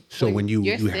 So Wait, when you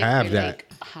you're sick, have you're, that,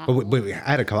 like, hot? but I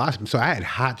had a colostomy, so I had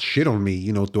hot shit on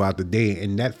me, throughout the day,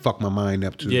 and that fucked my mind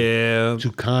up to Yeah.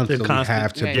 constantly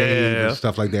have to Right. bathe Yeah. and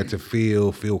stuff like that to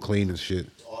feel clean and shit.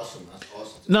 Awesome. That's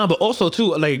awesome. No, but also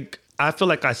too, like I feel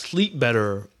like I sleep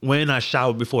better when I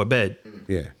shower before bed.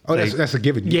 Yeah. Oh, Like, that's a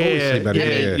given. You always yeah, sleep better.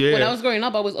 yeah, yeah. When I was growing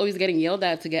up, I was always getting yelled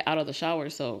at to get out of the shower.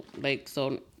 So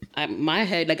my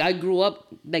head, like I grew up,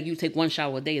 like you take one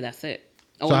shower a day, that's it.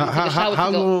 So how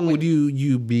long would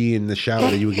you be in the shower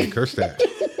that you would get cursed at?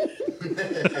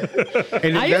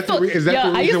 And I used to,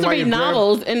 I used to read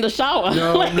novels in the shower.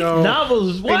 No, Like, no.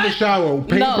 Novels, what? In the shower.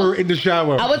 Paper in the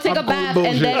shower. I would take a bath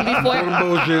and then before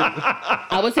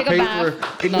I would take a Paper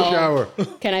bath. in the shower.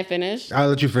 Can I finish? I'll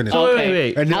let you finish. Okay.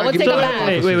 Wait. And then I would give take you a the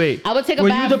bath. Wait. I would take a Were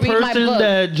bath. you the read my person book.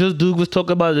 that just Duke was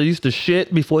talking about that used to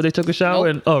shit before they took a shower?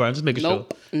 Nope. And all right, I'm just making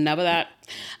Nope, never that.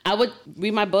 I would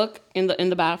read my book in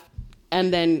the bath,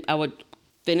 and then I would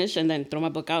finish and then throw my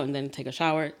book out and then take a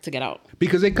shower to get out.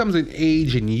 Because it comes in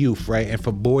age and youth, right? And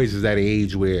for boys, is that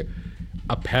age where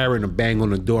a parent will bang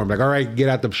on the door and be like, all right, get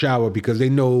out the shower because they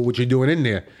know what you're doing in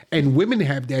there. And women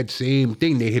have that same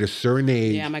thing. They hit a certain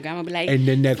age. Yeah, my grandma would be like, and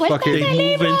then that fucking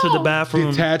They move into the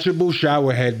bathroom. detachable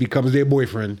shower head becomes their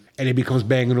boyfriend and it becomes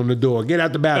banging on the door. Get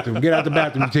out the bathroom. Get out the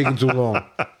bathroom. You're taking too long.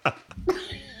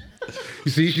 You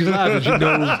see, she's laughing. She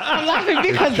knows. I'm laughing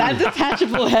because that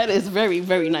detachable head is very,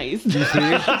 very nice. You see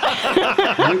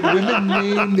it? Women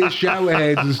name their shower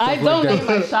heads and stuff I don't like name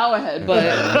that. my shower head, but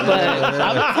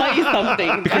I'm gonna tell you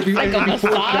something. That's like a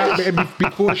massage.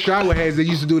 Before shower heads, they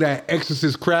used to do that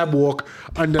exorcist crab walk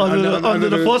under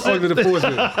the faucet. Under the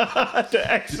faucet.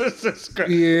 The Exorcist.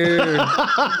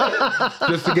 Yeah.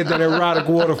 Just to get that erotic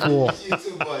waterfall. You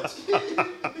too much.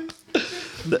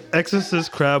 The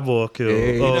Exorcist crab walk, yo.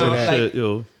 Yeah, you oh know that. shit,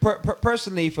 yo.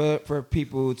 Personally, for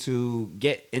people to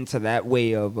get into that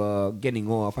way of getting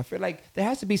off, I feel like there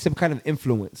has to be some kind of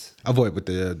influence. Avoid with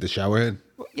the shower head.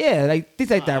 Yeah, like things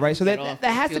like that, right? So get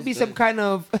there off. has to Feels be some good. kind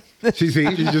of. She's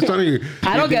just telling you.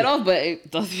 I don't get off, but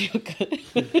it does feel good.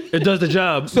 It does the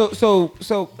job. So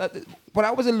what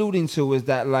I was alluding to is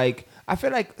that, like, I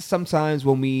feel like sometimes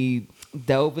when we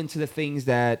delve into the things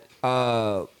that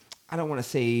I don't want to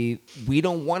say we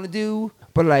don't want to do,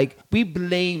 but like we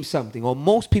blame something, or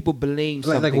most people blame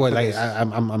something. Like what? for Like this.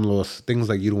 I'm lost. Things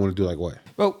like you don't want to do. Like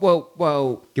what?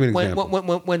 Well. Give me an when,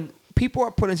 example. when people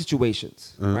are put in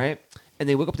situations, Uh-huh. right, and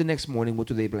they wake up the next morning, what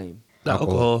do they blame?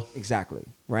 Alcohol. Exactly,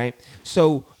 right?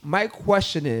 So my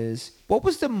question is, what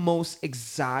was the most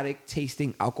exotic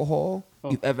tasting alcohol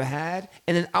you've ever had?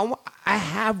 And then I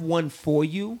have one for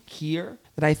you here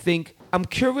that I think I'm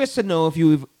curious to know if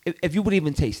you would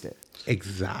even taste it.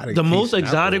 Exotic. The most tasting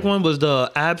exotic alcohol. one was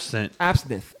the absinthe.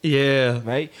 Absinthe, Yeah.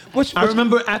 right? Which I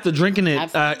remember after drinking it,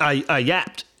 Absinthe. I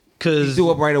yapped. you Cause do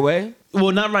up right away.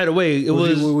 well, not right away. It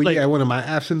was Were like you at one of my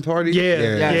absinthe parties?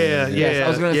 Yes. I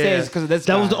was gonna say it's 'cause of this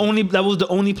That was guy. the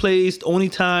only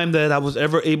time that I was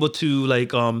ever able to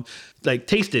like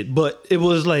taste it. But it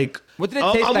was like What did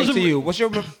it taste like to you? What's your?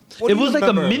 What It do you was like a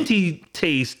remember? minty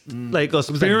taste, like a It was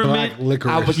like spearmint. black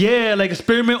licorice. Yeah, like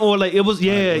experiment or like it was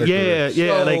licorice. yeah,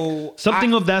 So, like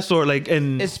something of that sort. Like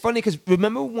and It's funny because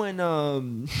remember when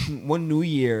one New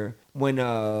Year when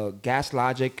Gas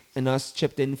Logic and us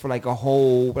chipped in for like a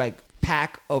whole like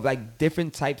pack of like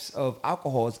different types of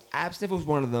alcohols. Absinthe was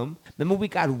one of them. Remember we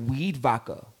got weed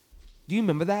vodka. Do you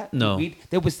remember that? No. Weed,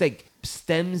 there was like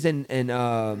stems and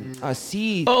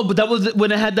seeds. oh, but that was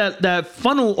when it had that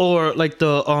funnel or like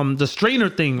the strainer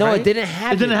thing. No, right? it didn't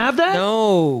have it. It didn't have that.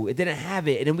 No, it didn't have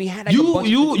it. And then we had like a bunch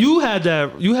You had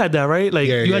that. You had that, right? Like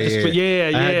Yeah, you had yeah, the yeah.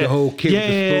 yeah. I had the whole kit with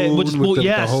the spoon, with the spoon. with the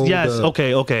Yes, whole- yes. the-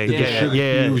 Okay. the sugar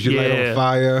Yeah. Cubes you light on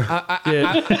fire.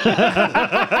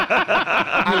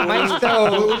 I might still,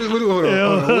 Hold on. What is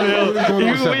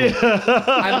going on?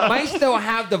 I might still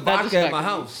have the vodka in my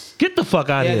house. Get the fuck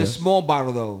out Yeah, of the here. small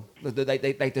bottle though,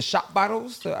 like the shot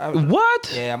bottles.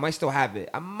 What? Yeah, I might still have it.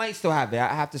 I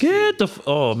have to Get see. the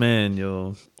oh man,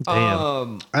 yo.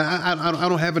 Damn. I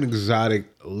don't have an exotic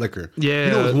liquor. Yeah,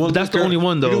 you know what's one that's the liquor? only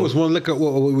one, though. You know what's one liquor?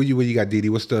 What you got, Didi?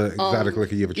 What's the exotic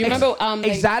liquor you ever You tried? remember? Like,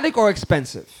 Exotic or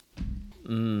expensive?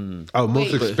 Oh,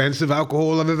 most Wait. expensive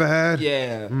alcohol I've ever had.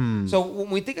 Yeah. So when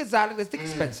we think exotic, let's think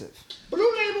expensive.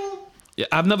 Yeah,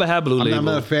 I've never had Blue I'm Label.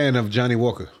 not a fan of Johnny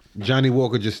Walker. Johnny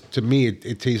Walker just to me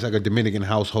it tastes like a Dominican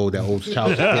household that holds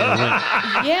child support.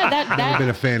 yeah, that been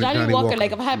a fan of Johnny Walker.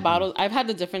 Like I've had bottles. I've had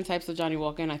the different types of Johnny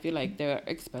Walker, and I feel like they're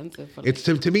expensive. For It's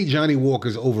to me Johnny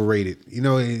Walker's overrated. You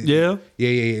know? Yeah?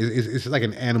 It's like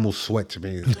an animal sweat to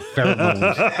me.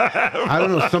 Pheromones. I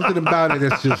don't know, something about it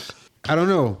that's just I don't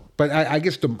know. But I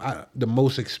guess the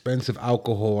most expensive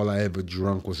alcohol I ever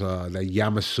drunk was the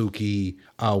Yamasuke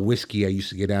whiskey I used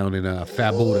to get down in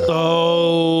Fabuda.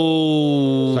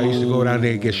 Oh. So I used to go down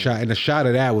there and get shot, and the shot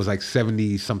of that was like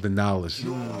 $70-something. I remember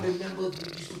we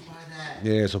used to buy that.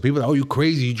 Yeah, so people are like, oh, you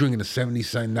crazy? You drinking a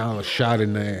 $70 shot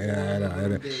in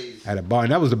at a bar.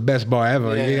 And that was the best bar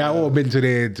ever. Yeah, I all been to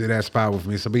that spot with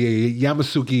me. So, but yeah,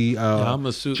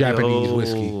 Yamasuki, Japanese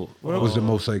whiskey was the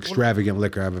most extravagant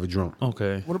liquor I've ever drunk.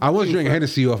 Okay. What I about was you, drinking Fred?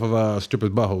 Hennessy off of Stripper's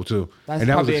Butthole, too. That's And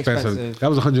that was probably expensive. expensive. That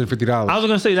was $150. I was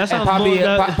gonna say that And sounds probably,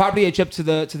 more. probably a trip to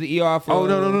the ER for. Oh,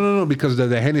 no, because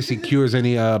the Hennessy cures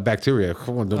any bacteria.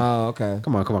 Come on, Oh, okay.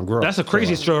 Come on, grow up. That's a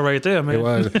crazy straw right there, man. It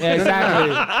was. Yeah, exactly.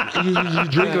 You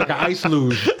drink it like an ice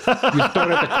luge. You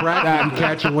start at the crack and you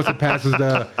catch it once it passes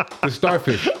the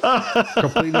starfish.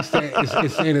 Completely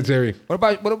it's sanitary.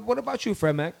 What about you,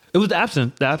 Fred Mac? It was the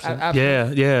absinthe. Absinthe.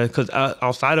 Yeah. Because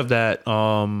outside of that,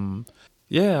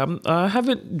 I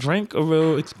haven't drank a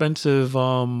real expensive.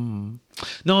 No.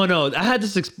 I had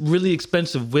this really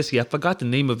expensive whiskey. I forgot the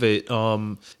name of it.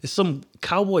 It's some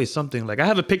cowboy something. Like I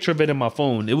have a picture of it in my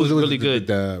phone. It was really good.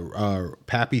 The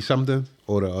Pappy something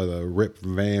or the Rip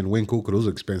Van Winkle. Cause those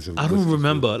are expensive. I don't whiskeys,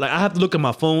 remember. Like I have to look at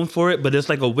my phone for it, but it's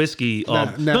like a whiskey.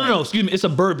 No. Excuse me. It's a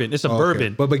bourbon. It's a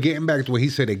bourbon. But getting back to what he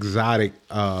said, exotic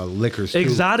liquors. Too.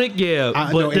 Exotic, yeah.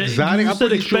 No, exotic. I'm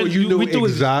pretty sure you know we threw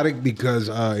exotic because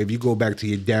if you go back to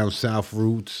your down south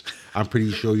roots, I'm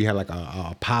pretty sure you had like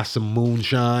a possum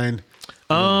moonshine.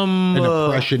 An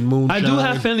oppression moonshine. I do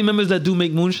have family members that do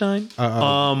make moonshine.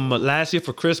 Last year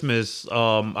for Christmas,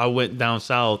 I went down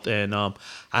south and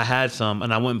I had some,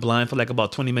 and I went blind for like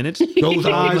about 20 minutes. Those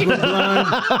eyes went blind.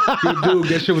 Dude,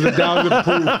 that shit was 1,000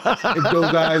 proof. If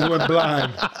those eyes went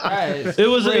blind,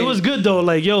 It was good though.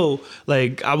 Like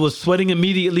like I was sweating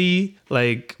immediately.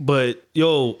 Like, but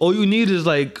all you need is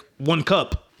like 1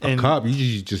 cup. A cup,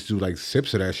 you just do like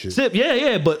sips of that shit. Sip,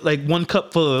 yeah, but like 1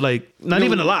 cup for like not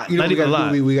even a lot. Not even a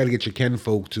lot. We got to get your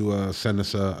kinfolk to send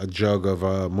us a jug of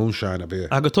moonshine up here.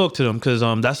 I could talk to them because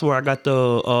that's where I got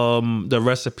the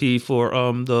recipe for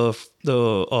the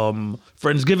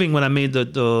Friendsgiving when I made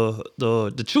the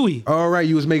chewy. All right,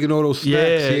 you was making all those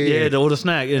snacks. Yeah, the older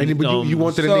snack. And you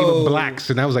wanted the name of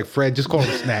blacks, and I was like, Fred, just call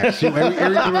them snacks.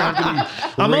 Everything don't have to be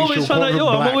I'm racial,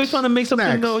 I'm always trying to make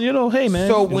something. Snacks. Hey man.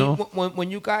 So when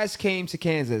you guys came to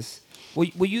Kansas,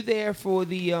 were you there for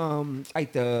the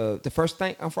like the first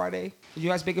night on Friday? Did you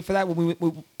guys make it for that when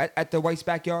we at the White's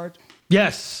backyard?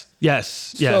 Yes.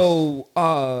 So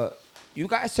you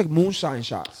guys took moonshine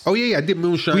shots. Oh yeah, I did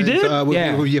moonshine. We did?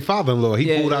 With your father-in-law.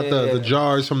 He pulled out the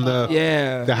jars from the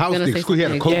house. He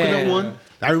had a coconut one.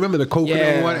 I remember the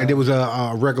coconut one, and there was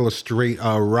a regular straight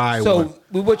rye one. So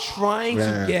we were trying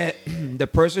to get the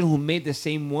person who made the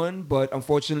same one, but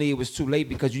unfortunately it was too late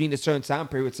because you need a certain time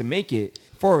period to make it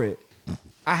for it.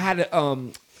 I had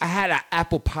an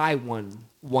apple pie one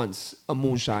once, a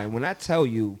moonshine. When I tell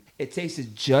you, it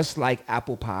tasted just like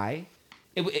apple pie.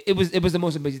 It was the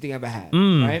most amazing thing I ever had.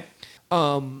 Right?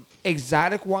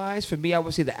 Exotic wise, for me, I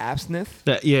would say the absinthe.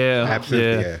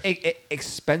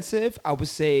 Expensive, I would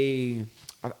say.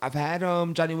 I've had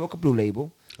Johnny Walker Blue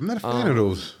Label. I'm not a fan of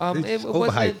those. It's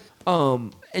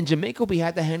overhyped. In Jamaica, we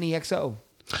had the Henny XO.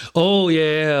 Oh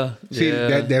yeah. See,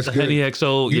 that's the good. Henny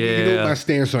XO. You know my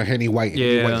stance on Henny White.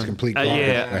 Henny White's complete.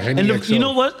 And you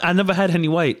know what? I never had Henny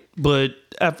White, but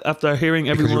after hearing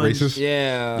everyone, racist.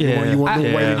 Yeah. You want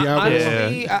no white in your alcohol?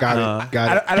 Honestly,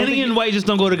 Got it. Henny and White just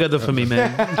don't go together for me,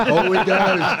 man. Oh, it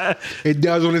does. It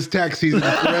does when it's tax season. It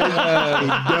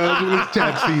does when it's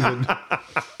tax season.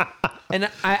 And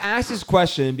I asked this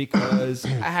question because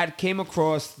I had came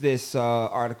across this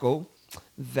article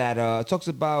that talks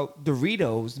about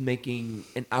Doritos making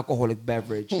an alcoholic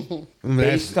beverage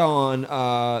based on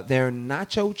their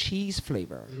nacho cheese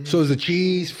flavor. So is the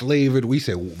cheese flavored? We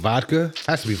say vodka.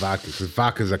 Has to be vodka because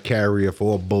vodka's a carrier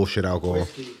for all bullshit alcohol.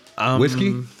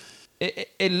 Whiskey?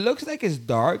 It looks like it's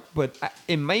dark, but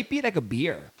it might be like a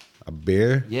beer. A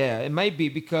beer? Yeah, it might be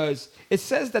because it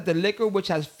says that the liquor, which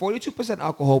has 42%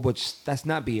 alcohol, which that's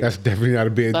not beer. That's definitely not a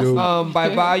beer, dude. By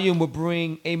volume, will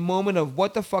bring a moment of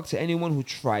what the fuck to anyone who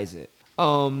tries it.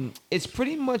 It's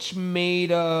pretty much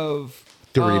made of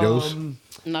Doritos,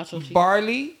 nacho cheese,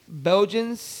 barley,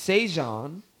 Belgian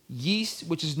Saison, yeast,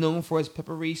 which is known for its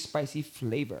peppery, spicy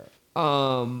flavor.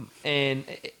 And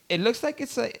it looks like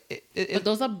it's but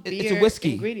those are beer it's a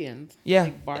whiskey ingredients. Yeah,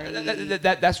 like barley,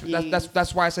 that's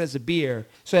why I said it's a beer.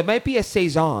 So it might be a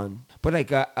saison, but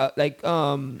maybe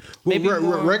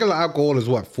regular alcohol is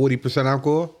what 40%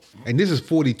 alcohol, and this is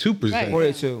 42%. Right.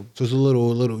 42. So it's a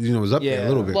little, it's up there a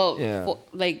little bit. Well,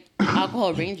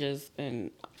 alcohol ranges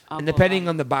and depending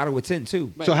on the bottle it's in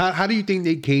too. So how do you think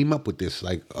they came up with this?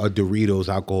 Like a Doritos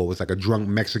alcohol was like a drunk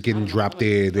Mexican dropped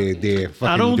their fucking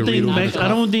I don't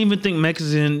Doritos. even think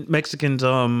Mexicans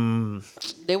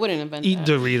they wouldn't invent eat that.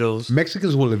 Doritos.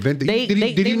 Mexicans will invent it.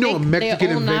 Did you know a make their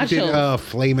Mexican own invented nachos.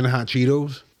 flaming hot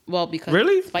Cheetos? Well, because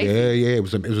Really? it's spicy. Yeah. It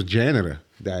was a janitor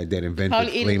that invented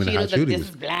Probably eating flaming hot Cheetos like this Cheetos.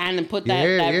 is bland and put that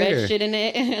Yeah. red shit in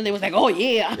it, and they was like, oh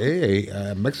yeah.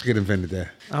 Yeah, Mexican invented that.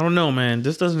 I don't know, man.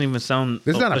 This doesn't even sound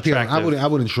It's not appealing. attractive. I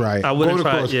wouldn't try it. I wouldn't Going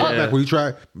try it, across, yeah. Back, will you try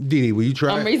it? Didi, will you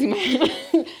try I'm it? raising my hand.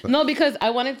 No, because I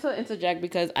wanted to interject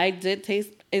because I did taste.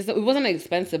 It wasn't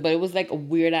expensive, but it was like a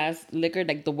weird ass liquor,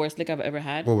 like the worst liquor I've ever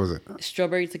had. What was it?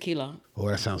 Strawberry tequila. Oh,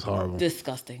 that sounds horrible.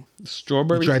 Disgusting.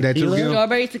 Strawberry You tried that too, tequila? Gil?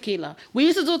 Strawberry tequila. We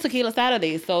used to do tequila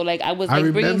Saturdays, so like I was I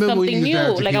like bringing remember we something used to have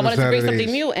new. Like I tequila wanted to bring Saturdays.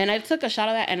 something new, and I took a shot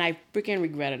of that, and I freaking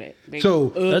regretted it. Like, So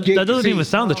That doesn't even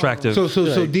sound attractive.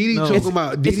 So Didi no. talking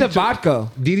about It's a vodka.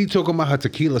 Didi talking about her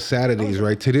tequila Saturdays,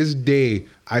 right? To this day,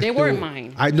 They weren't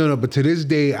mine. I no, but to this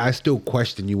day, I still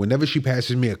question you. Whenever she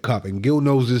passes me a cup, and Gil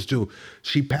knows this too,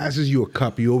 she passes you a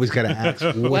cup, you always gotta ask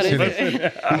what what's is in it?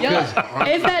 it. Yo,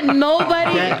 is that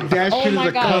nobody? That Oh shit my is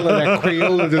a God. color that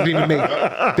Crayola doesn't even make.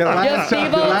 The Yo, last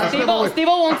time I Steve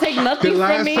won't take the nothing from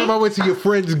last me. time I went to your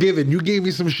Friendsgiving, you gave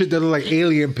me some shit that looked like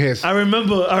alien piss. I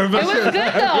remember. It was good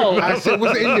though. I said,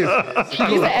 "What's in this?" She You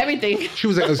goes, said everything. She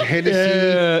was like, "It's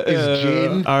Hennessy, it's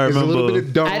gin, I it's a little remember. bit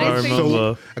of dark I didn't see-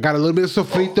 soap. I got a little bit of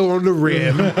sofrito on the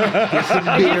rim, with some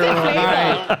beer on it."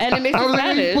 Flavor, and it makes I it was like, "Why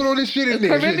you Spanish. put all this shit in It's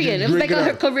there?" She Caribbean. just It was drink like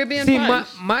a up. Caribbean See, punch.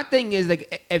 my thing is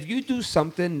like if you do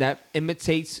something that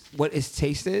imitates what its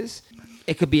taste is,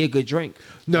 it could be a good drink.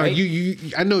 No, right? you.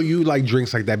 I know you like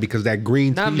drinks like that because that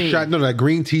green Not tea me. shot. No, that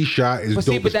green tea shot is But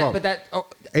see, dope but as fuck. that oh,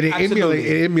 and it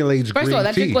absolutely. emulates First green of all,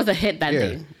 that tea. drink was a hit that Yeah.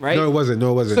 day. Right? No, it wasn't.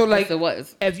 No, it wasn't. So like, Yes, it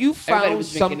was. if you Everybody found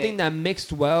was drinking something it. that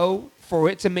mixed well for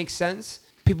it to make sense,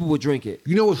 people would drink it.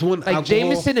 you know what's one Like alcohol?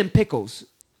 Jameson and pickles,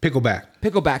 Pickleback.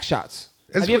 pickleback shots.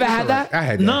 That's Have you ever what- had that? I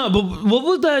had that. No, but what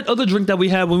was that other drink that we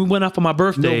had when we went out for my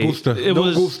birthday? No gusta. It No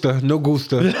was gusta. No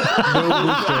gusta. No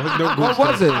gusta. No gusta. What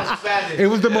was it? It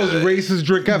was the most racist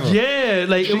drink ever. yeah,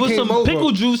 like She it was came some over.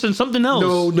 pickle juice and something else.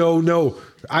 No.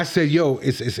 I said, yo,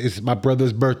 it's my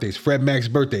brother's birthday. It's Fred Mac's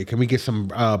birthday. Can we get some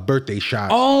birthday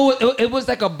shots? Oh, it was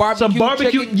like a barbecue, Some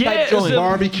barbecue- chicken yeah, type joint. it's a-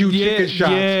 Barbecue Yeah, chicken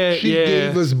shots. yeah, She yeah.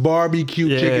 gave us barbecue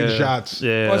chicken shots.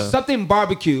 Yeah. or something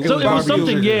barbecue. So it was barbecue something.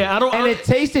 chicken. Yeah, I don't. and it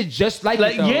tasted just like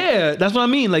like it, though. yeah, that's what I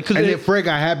mean. Like, cause And it, then Fred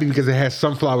got happy because it had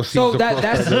sunflower seeds So across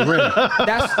that's the rim.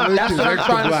 that's what I'm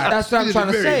trying. That's what I'm trying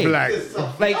to Very say. black.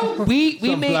 Like we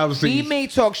Sunflower may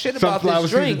seeds. talk shit about Sunflower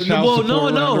this seeds drink. and child well,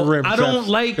 support around the rim I don't shots.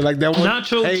 like, You like that one?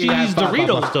 nacho Hey, cheese yeah, five,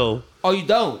 Doritos five. though. Oh, you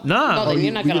don't? Nah. No, then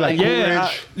you're not you gonna like like Cool it.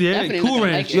 Ranch? Definitely Cool not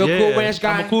gonna Ranch. like it. You're a Cool yeah. Ranch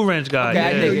guy? I'm a Cool Ranch guy. Okay,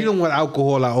 I yeah. dig You know what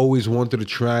alcohol I always wanted to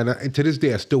try, and to this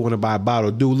day I still want to buy a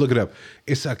bottle. Dude, look it up.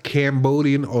 It's a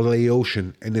Cambodian or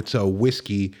Laotian, and it's a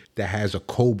whiskey that has a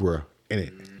cobra in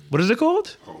it. What is it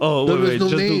called? Oh, No, wait, there's no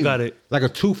just name. do got it. Like a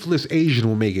toothless Asian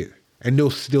will make it, and they'll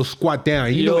squat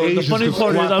down. You know, Yo, the Asians funny can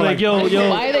part is, squat I'm for like, yo,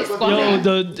 Why are they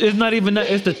squatting? it's not even that.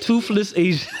 It's the toothless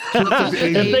Asian.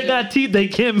 Asian. If they got teeth, they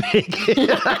can't make it.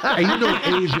 And you know,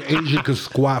 Asian could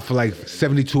squat for like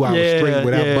 72 hours Yeah, straight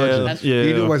without yeah, budging. that's- yeah,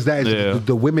 You know what's that? yeah.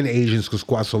 The women Asians could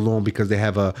squat so long because they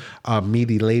have a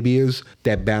meaty labias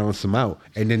that balance them out,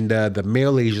 and then the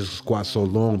male Asians squat so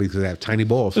long because they have tiny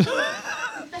balls.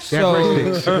 They have rice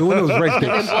So, sticks. One of those rice It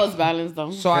sticks. was balanced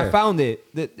though. so I found it.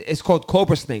 It's called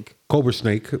Cobra Snake, Cobra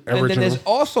snake. and then Original. there's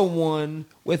also one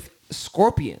with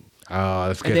Scorpion,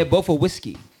 Let's and get they're 'em. both a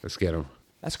whiskey. Let's get them.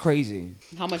 That's crazy.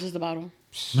 How much is the bottle?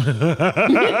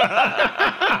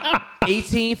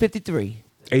 1853.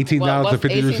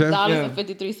 $18.53.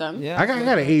 $18.53. Yeah. I got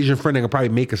an Asian friend that can probably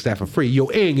make us that for free. Yo,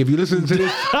 Ing, if you listen to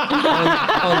this, on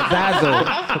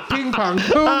Zazzle. ping pong, boom.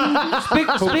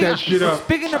 Hook that shit up.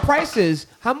 Speaking of prices,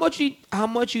 how much you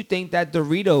think that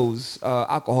Doritos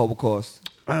alcohol will cost?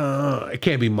 It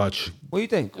can't be much. What do you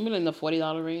think? I mean, in the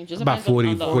 $40 range. Just About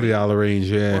depends on the- $40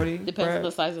 range, yeah. 40? Depends on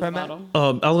the size of the Matt? bottle. I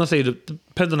was gonna say it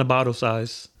depends on the bottle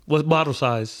size. What bottle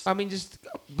size? I mean, just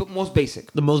but most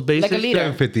basic. The most basic. Like a liter.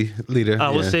 750 liter. I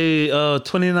would yeah. say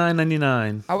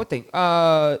 $29.99. I would think.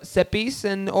 Seppies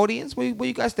and audience, what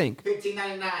you guys think?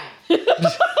 $15.99.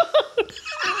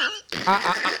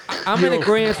 I'm in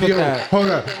agreement with Yo, that. hold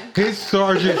up. His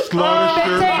Sergeant Slaughter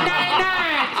shirt.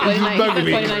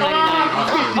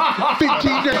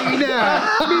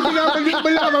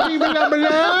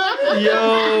 $15.99.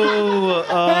 Yo,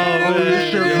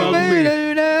 This shirt bugs me.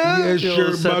 This yo, shirt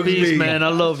bugs Seppies, me. man, I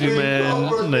love you,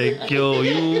 man. Like, yo,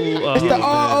 you. It's the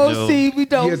ROC. We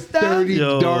don't Your stop. 30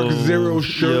 Dark Zero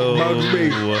shirt bugs me.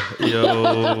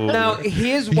 Yo. Now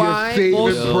here's Your why Saving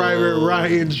most, Private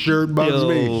Ryan shirt bugs Yo.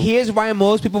 me. here's why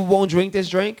most people won't drink this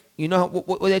drink. You know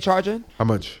what they're charging? How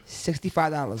much?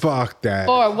 $65. Fuck that.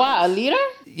 For what? A liter?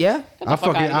 Yeah.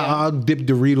 I'll dip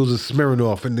Doritos and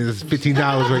Smirnoff, and there's $15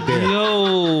 right there.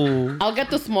 Yo. I'll get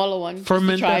the smaller one. just to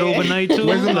Ferment try that it. overnight too.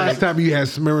 When's the Like, last time you had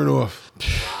Smirnoff?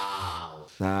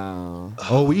 No.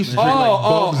 Oh, we used to drink like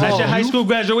bugs. That's your and high juice. school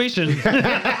graduation. I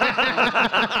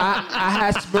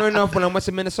had Smirnoff when I went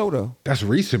to Minnesota. That's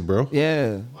recent, bro.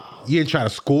 Yeah. You didn't try to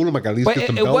school him, like at least But get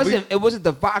some it Velvet? wasn't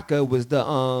the vodka. It was the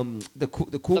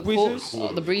cool breezers.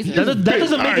 The breezers. That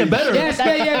doesn't make it better. Yes,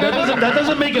 yeah. That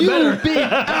doesn't make it better. You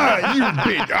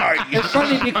big It's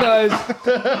funny because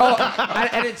I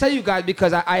didn't tell you guys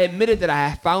because I admitted that I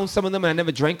had found some of them and I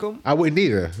never drank them. I wouldn't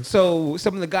either. So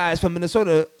some of the guys from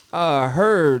Minnesota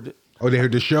heard. Oh, they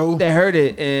heard the show? They heard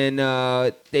it and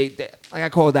they I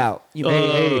got called out. You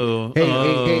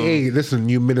Hey, listen,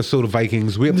 you Minnesota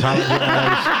Vikings, we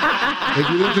apologize. If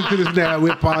you listen to this now, we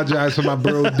apologize for my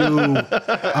bro dude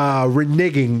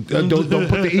reneging. Don't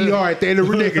put the ER at the end of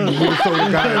reneging, you Minnesota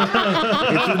guys.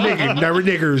 It's reneging, not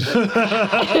renegers.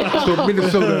 So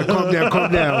Minnesota, calm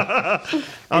down.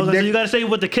 You gotta say it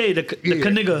with the K, the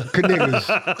Knigga. Kniggas.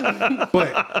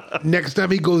 But next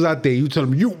time he goes out there, you tell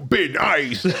him, you been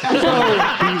ice. So he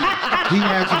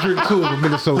has to drink two of them,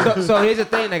 Minnesota. So here's the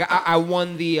thing, like I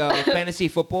won the fantasy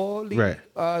football league. Right.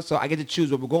 So I get to choose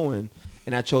where we're going.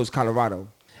 And I chose Colorado.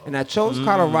 And I chose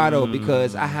Colorado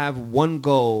because I have one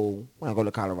goal when I go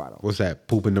to Colorado. What's that?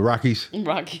 Poop in the Rockies?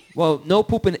 Rocky. Well, no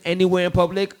pooping anywhere in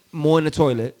public, more in the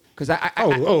toilet. Because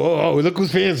Oh, look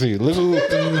who's fancy. Look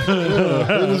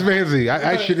who's fancy.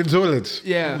 I shit in toilets.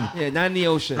 yeah, not in the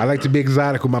ocean. I like to be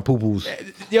exotic with my poo-poos.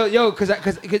 Yo, because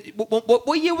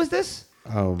what year was this?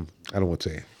 I don't want to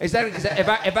say it. Exactly. 'Cause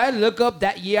if I look up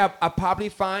that year, I'll probably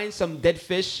find some dead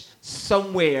fish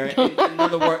somewhere in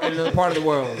another part of the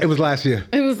world. It was last year,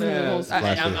 It was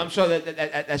I'm sure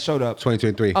that showed up.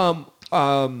 2023.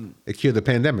 It cured the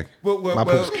pandemic. My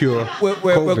poop's cure. We're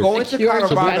COVID. going to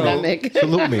Colorado. pandemic.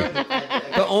 Salute me.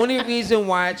 The only reason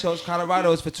why I chose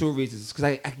Colorado is for two reasons. Because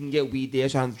I can get weed there,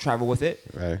 so I don't have to travel with it.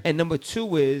 Right. And number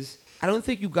two is, I don't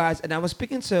think you guys, and I was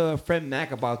speaking to a friend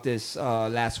Mac about this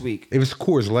last week. If it's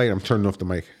Coors Light, I'm turning off the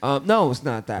mic. No, it's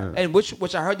not that. And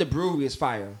which I heard the brewery is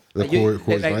fire. The Like,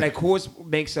 Coors Light? like Coors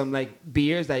makes some like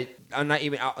beers that are not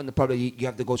even out in the public. You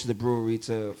have to go to the brewery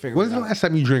to figure When's it the out. last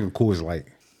time you drank a Coors Light?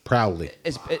 Proudly.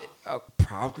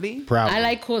 Proudly? Proudly. I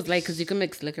like Coors Light because you can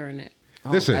mix liquor in it.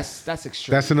 Listen, that's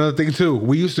extreme. that's another thing too.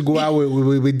 We used to go out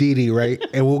with Dee Dee, right?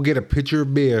 And we'll get a pitcher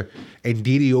of beer, and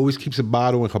Dee Dee always keeps a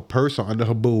bottle in her purse or under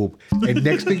her boob. And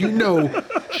next thing you know,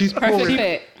 she's pouring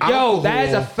fit. Yo, that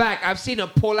is a fact. I've seen her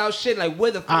pull out shit like, where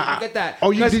the fuck you get that?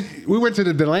 Oh, you 'Cause- did? We went to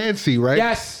the Delancey, right?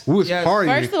 Yes, We was yes. partying.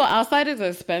 First of all, outside is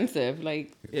expensive.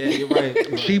 Like, Yeah, you're right. You're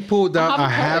right. She pulled out How a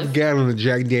much half was? gallon of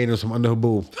Jack Daniels from under her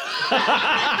boob.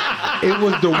 It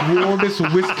was the warmest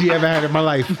whiskey I ever had in my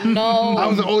life. no. I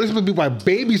was like, oh, this must be what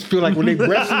babies feel like when they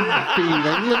breastfeed.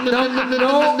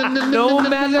 Like, No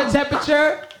matter the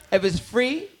temperature, if it's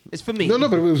free, it's for me. No,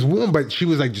 but it was warm. But she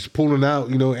was like just pulling out,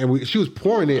 and she was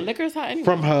pouring it Liquor's hot anyway.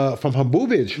 from her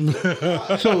boobage.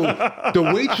 So the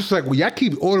waitress was like, well, y'all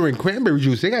keep ordering cranberry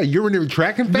juice. They got urinary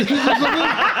tract infections or something.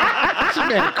 She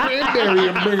got cranberry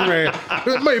and bring around.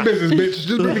 Mind your business, bitch.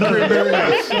 Just bring the cranberry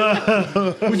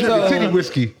out. We drinking titty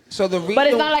whiskey. So the reason, But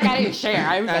it's not like I didn't share.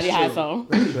 Everybody That's had true. some.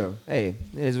 That's true. Hey,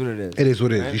 it is what it is. It is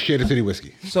what it is. You share the titty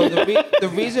whiskey. So the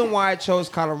reason why I chose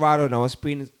Colorado, and I was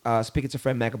speaking to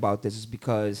friend Mac about this, is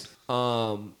because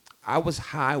I was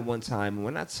high one time. And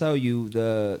when I tell you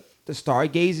the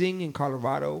stargazing in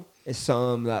Colorado is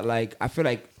something that like I feel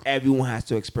like everyone has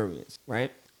to experience,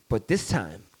 right? But this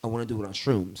time I want to do it on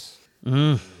shrooms.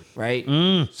 Right?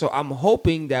 So I'm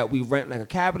hoping that we rent like a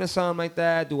cabin or something like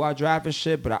that, do our draft and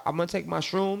shit, but I'm going to take my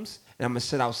shrooms and I'm going to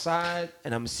sit outside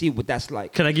and I'm going to see what that's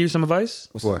like. Can I give you some advice?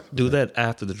 What? Do that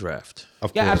after the draft.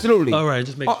 Of Yeah, course. absolutely. All right,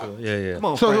 just make sure. Yeah. Come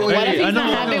on, So, Fred. What if he's I know,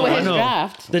 not happy with his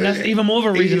draft? Then that's even more of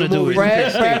a reason to do it.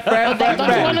 Fred. Don't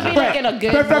you want to be like in a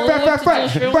good mood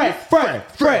to do shrooms?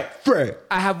 Fred.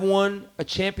 I have won a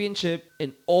championship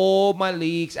in all my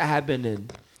leagues I have been in.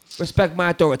 Respect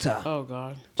my authority. Oh,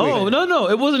 God. Oh, no.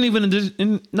 It wasn't even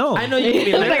no. I know you can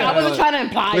be It was like, I wasn't trying to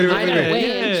imply Wait, you wait, might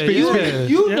wait. win.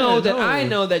 You know that I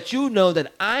know that you know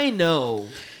that I know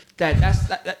that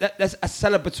that's a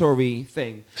celebratory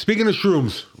thing. Speaking of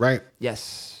shrooms, right?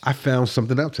 Yes. I found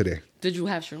something out today. Did you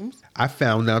have shrooms? I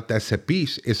found out that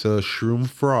Cepis is a shroom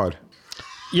fraud.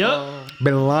 Yep.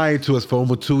 Been lying to us for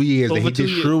over 2 years that Over he 2 did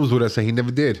years. shrooms with us and he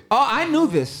never did. Oh, I knew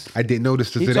this. I didn't know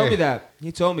this He today. told me that.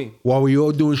 He told me. While we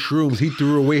all doing shrooms, he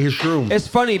threw away his shrooms It's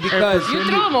funny because You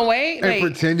threw them away? and Like,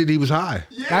 pretended he was high.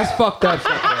 that's fucked up.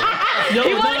 Yo,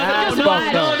 He wanted to just no,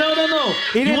 watch. no.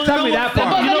 He didn't You wanna tell know me what- that that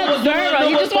part. wasn't You know an what- observer. you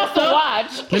He know just what's wants to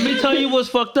fucked watch. Let me tell you what's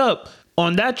fucked up.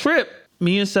 On that trip,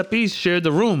 me and Sepis shared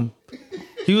the room.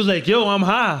 He was like, yo, I'm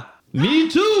high. Me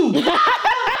too.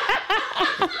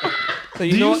 So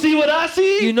Do you see what I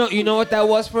see? You know what that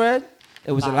was, Fred?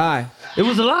 It was a lie. It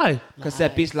was a lie. Because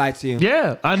that beast lied to you.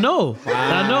 Yeah, I know.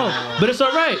 I know. But it's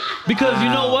all right. Because you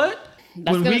know what?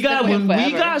 That's When gonna we stick got with him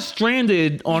forever.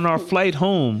 stranded on our flight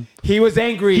home, He was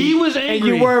angry. And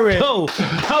you weren't. Yo,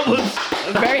 I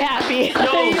was Very happy. He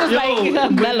was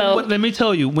like mellow. But let me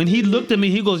tell you, when he looked at me,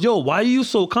 he goes, "Yo, why are you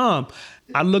so calm?"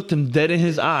 I looked him dead in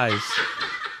his eyes.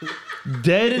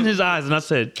 Dead in his eyes. And I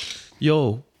said,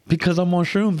 "Yo, because I'm on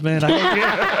shrooms, man. I don't care."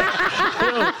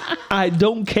 Yo, I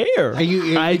don't care.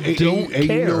 I don't care. And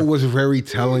you know what's very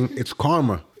telling? It's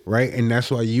karma, right? And that's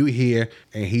why you here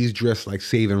and he's dressed like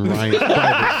Saving Ryan's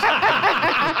Privates.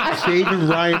 Saving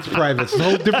Ryan's Privates. It's a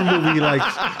whole different movie he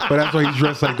likes, but that's why he's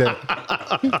dressed like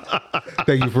that.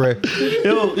 Thank you, Fred.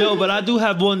 Yo, but I do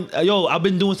have one. Yo, I've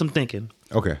been doing some thinking.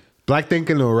 Okay. Black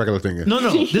thinking or regular thinking? No.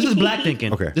 This is black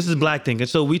thinking. Okay. This is black thinking.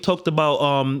 So we talked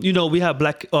about, we have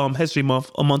Black History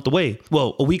Month a month away.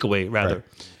 Well, a week away, rather. Right.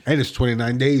 And it's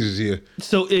 29 days this year.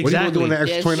 So exactly. What are you doing that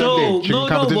extra 29 days? Chicken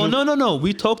competition? No.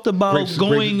 We talked about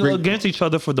going against each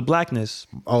other for the blackness.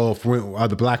 Oh, for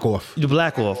the black off. The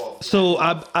black off. So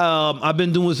I've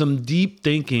been doing some deep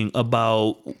thinking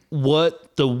about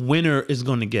what the winner is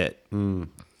going to get.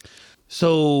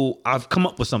 So I've come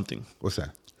up with something. What's that?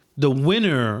 The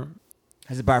winner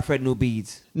has to buy Fred new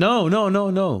beads. No.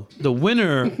 The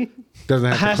winner doesn't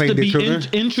have has to, to be children?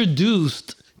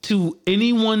 Introduced to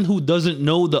anyone who doesn't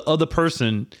know the other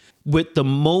person with the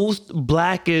most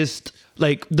blackest,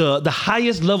 like the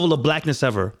highest level of blackness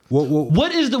ever.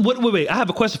 What is the wait, I have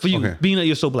a question for you, Okay. being that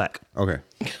you're so black. Okay.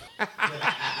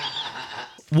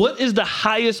 What is the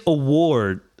highest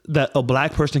award that a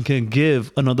black person can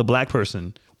give another black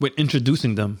person when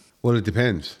introducing them? Well, it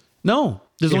depends. No,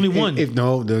 there's only one.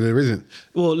 No, there isn't.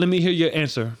 Well, let me hear your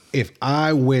answer. If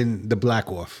I win the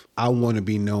black off, I want to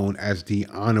be known as the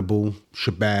Honorable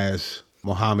Shabazz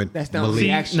Muhammad That's not Malik.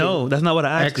 the action. No, that's not what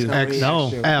I asked you. No.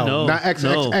 No, not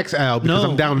XXXL because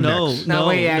I'm down next. Not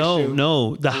what he asked you.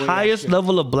 No. The highest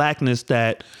level of blackness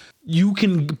that you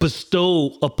can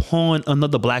bestow upon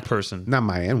another black person. Not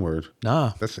my N word. Nah.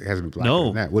 That has to be blacker No.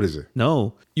 than that. What is it?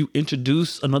 No. You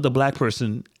introduce another black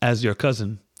person as your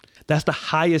cousin. That's the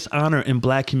highest honor in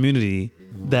black community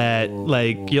that,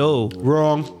 like, yo.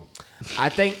 Wrong. I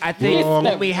think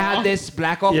when we had this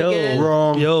black off again,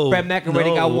 Wrong. Yo. Fred Mac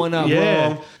already got one up. Yeah.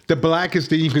 Wrong. The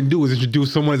blackest thing you can do is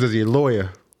introduce someone as your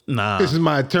lawyer. Nah. This is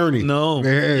my attorney. No.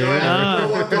 Hey. Who hangs out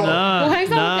with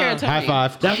their attorney? High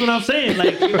five. That's what I'm saying.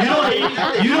 Like, you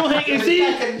don't hang and see,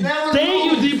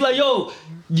 thank you, deep, like, yo,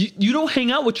 you don't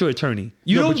hang out with your attorney.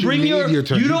 You No, don't but you bring need your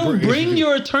attorney. you don't bring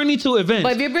your attorney to events.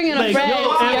 But if you're bringing a Like, friend, yo, to if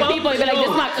your I'm- people, you be like, this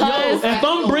is my cousin. If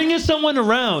I'm bringing someone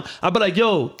around, I'll be like,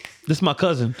 yo, this is my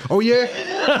cousin. Oh,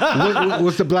 yeah?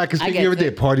 What's the blackest I thing get you ever it.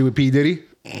 did? Party with P. Diddy?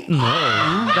 No,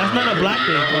 that's not a black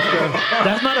thing.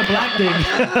 That's not a black thing.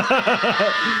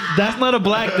 That's not a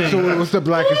black thing. So what's the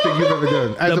blackest thing you've ever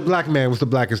done? As a black man, what's the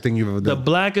blackest thing you've ever The done?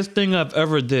 blackest thing I've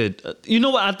ever did. You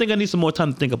know what? I think I need some more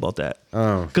time to think about that.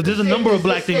 Oh. Because there's a number of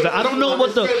black things. I don't know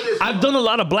what I've done a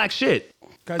lot of black shit.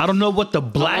 I don't know what the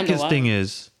blackest why. thing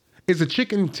is. Is a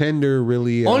chicken tender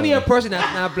really... Only a person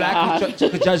that's not black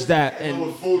could judge that,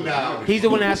 and he's the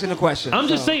one asking the question. I'm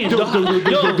just saying. Don't be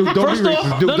racist.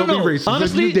 Don't be racist.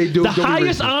 Honestly, Don't be the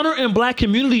highest racist. honor in black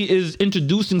community is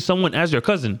introducing someone as your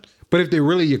cousin. But if they're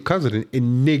really your cousin, it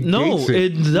negates No, it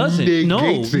doesn't.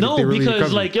 Negates it if No, they're really your because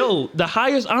cousin. like, yo, the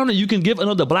highest honor you can give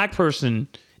another black person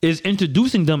is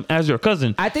introducing them as your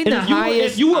cousin. I think And the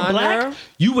if you were highest black, honor-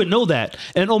 you would know that.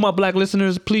 And all my black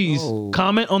listeners, please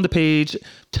comment on the page.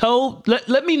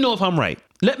 Let me know if I'm right.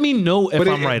 Let me know if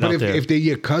I'm right out there. If they're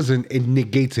your cousin, it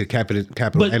negates it. Capital.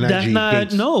 But NIG that's not.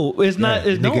 gates. No, it's not.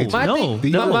 Yeah, It's, no, negates it. My no,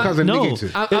 thing- no, Your cousin no. negates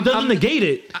it. It doesn't negate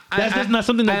it. That's just not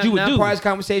something that you would I'm do. not part of this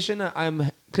conversation. I'm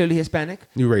clearly Hispanic,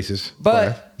 You racist.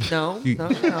 but no. You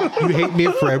hate me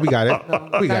and Fred. We got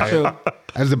it. We got not it.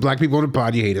 As the black people on the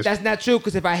pod, you hate us. That's not true.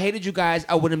 Because if I hated you guys,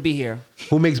 I wouldn't be here.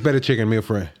 Who makes better chicken, me or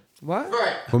Fred? What?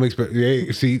 Who makes better?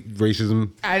 Yeah, see,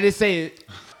 racism. I didn't say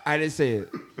it.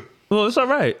 Well, it's all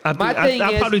right. I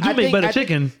probably do make better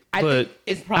chicken, I but think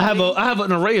it's I have probably- I have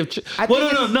an array of chicken. I Well,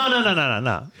 think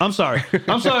no. I'm sorry,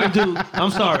 dude.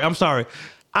 I'm sorry.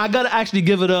 I gotta actually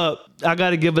give it up. I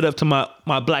gotta give it up to my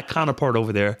black counterpart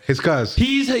over there. His cuz.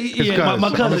 He's my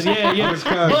cuz. cousin. Yeah. His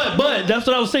cuz. But that's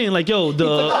what I was saying. Like, yo, wait.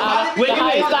 Because The we're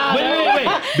highest black.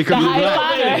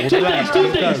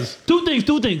 honor.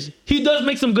 Two things. He does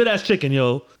make some good ass chicken,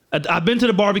 yo. I've been to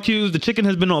the barbecues. The chicken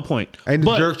has been on point. And the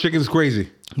But- jerk chicken's crazy.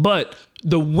 But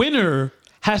the winner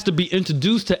has to be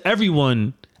introduced to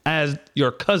everyone as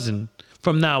your cousin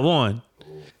from now on.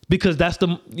 Because that's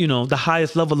the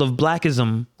highest level of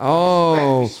blackism.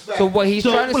 Oh, so what he's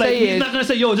trying to like, say he's is, not gonna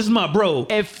say, yo, this is my bro.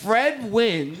 if Fred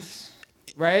wins,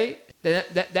 right, then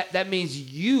that means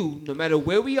you, no matter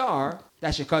where we are,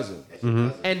 that's your cousin,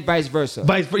 and vice versa.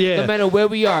 Yeah. No matter where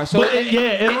we are. So But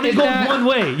it only goes one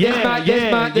way. This is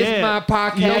my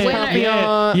podcast.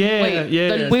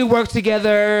 We work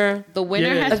together. The winner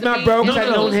has That's to my be. bro. No, I've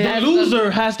known him. the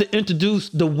loser has to introduce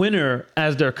the winner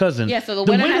as their cousin. Yeah, so the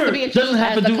winner has to be introduced doesn't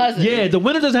have as to the cousin. Yeah, the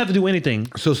winner doesn't have to do anything.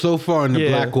 So far in the Yeah.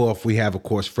 Black Off, we have, of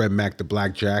course, Fred Mack, the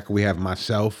Blackjack. We have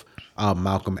myself,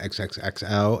 Malcolm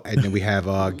XXXL, and then we have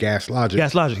Gas Logic.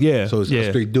 Gas Logic, yeah. So it's a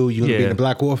straight dude. You gonna be in the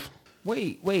Black Off?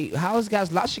 Wait. How is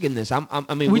guys logic in this? I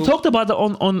mean, We talked about that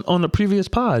on the previous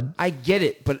pod. I get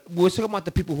it, but we're talking about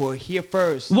the people who are here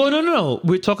first. Well, no.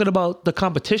 We're talking about the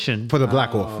competition. For the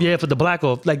Black Off. Yeah, for the Black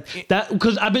Off. Like that,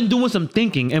 because I've been doing some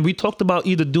thinking, and we talked about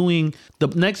either doing the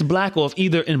next Black Off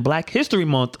either in Black History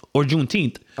Month or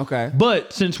Juneteenth. Okay.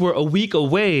 But since we're a week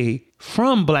away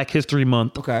from Black History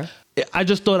Month, Okay. I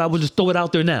just thought I would just throw it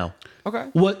out there now. Okay.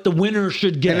 What the winner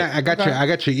should get. And I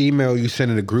got your email you sent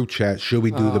in the group chat. Should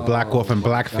we do the Black Off and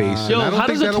Blackface? Yo, And I don't how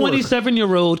think does a that'll work.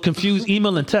 27-year-old confuse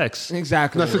email and text?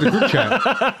 Exactly. That's in the group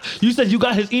chat. You said you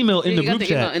got his email in You the got group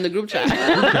the email chat. in the group chat.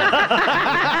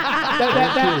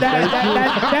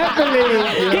 That definitely.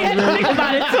 He had to think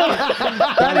about it too.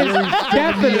 That is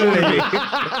definitely.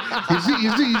 You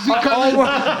see, cousin.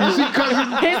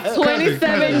 His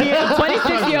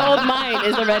 26-year-old mind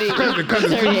is already Cousin,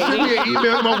 send me deteriorating. an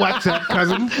email on my WhatsApp,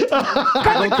 cousin.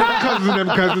 Cousins and them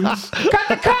cousins. Cut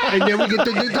the cut. And then we get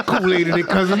the Kool-Aid in it,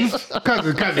 cousins.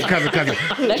 Cousin. Lex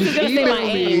is gonna say my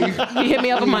aim. He hit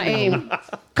me up on my aim.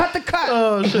 Cut the cut.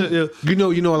 Oh shit! Yeah.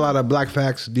 You know a lot of black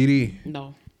facts, Didi?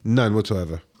 No, None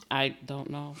whatsoever. I don't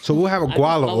know. So we'll have a I just know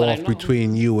guala what I off know.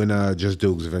 between you and Just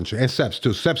Dukes eventually. And Seps too.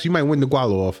 Seps, you might win the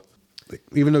guala off.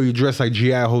 Even though you dress like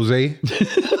G.I. Jose.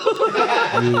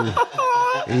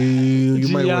 you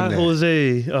might win that.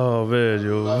 Jose. Oh man,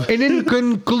 yo. And in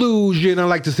conclusion, I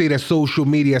like to say that social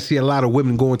media, I see a lot of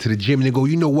women going to the gym and they go,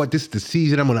 you know what, this is the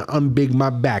season, I'm going to unbig my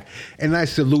back. And I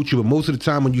salute you, but most of the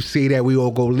time when you say that, we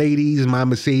all go, ladies, my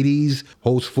Mercedes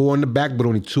holds 4 in the back, but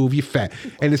only 2 of you fat.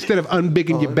 And instead of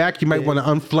unbigging your back, you might want to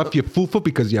unfluff your fufa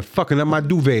because you're fucking up my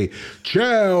duvet.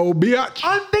 Ciao, biatch.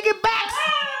 Unbig it back,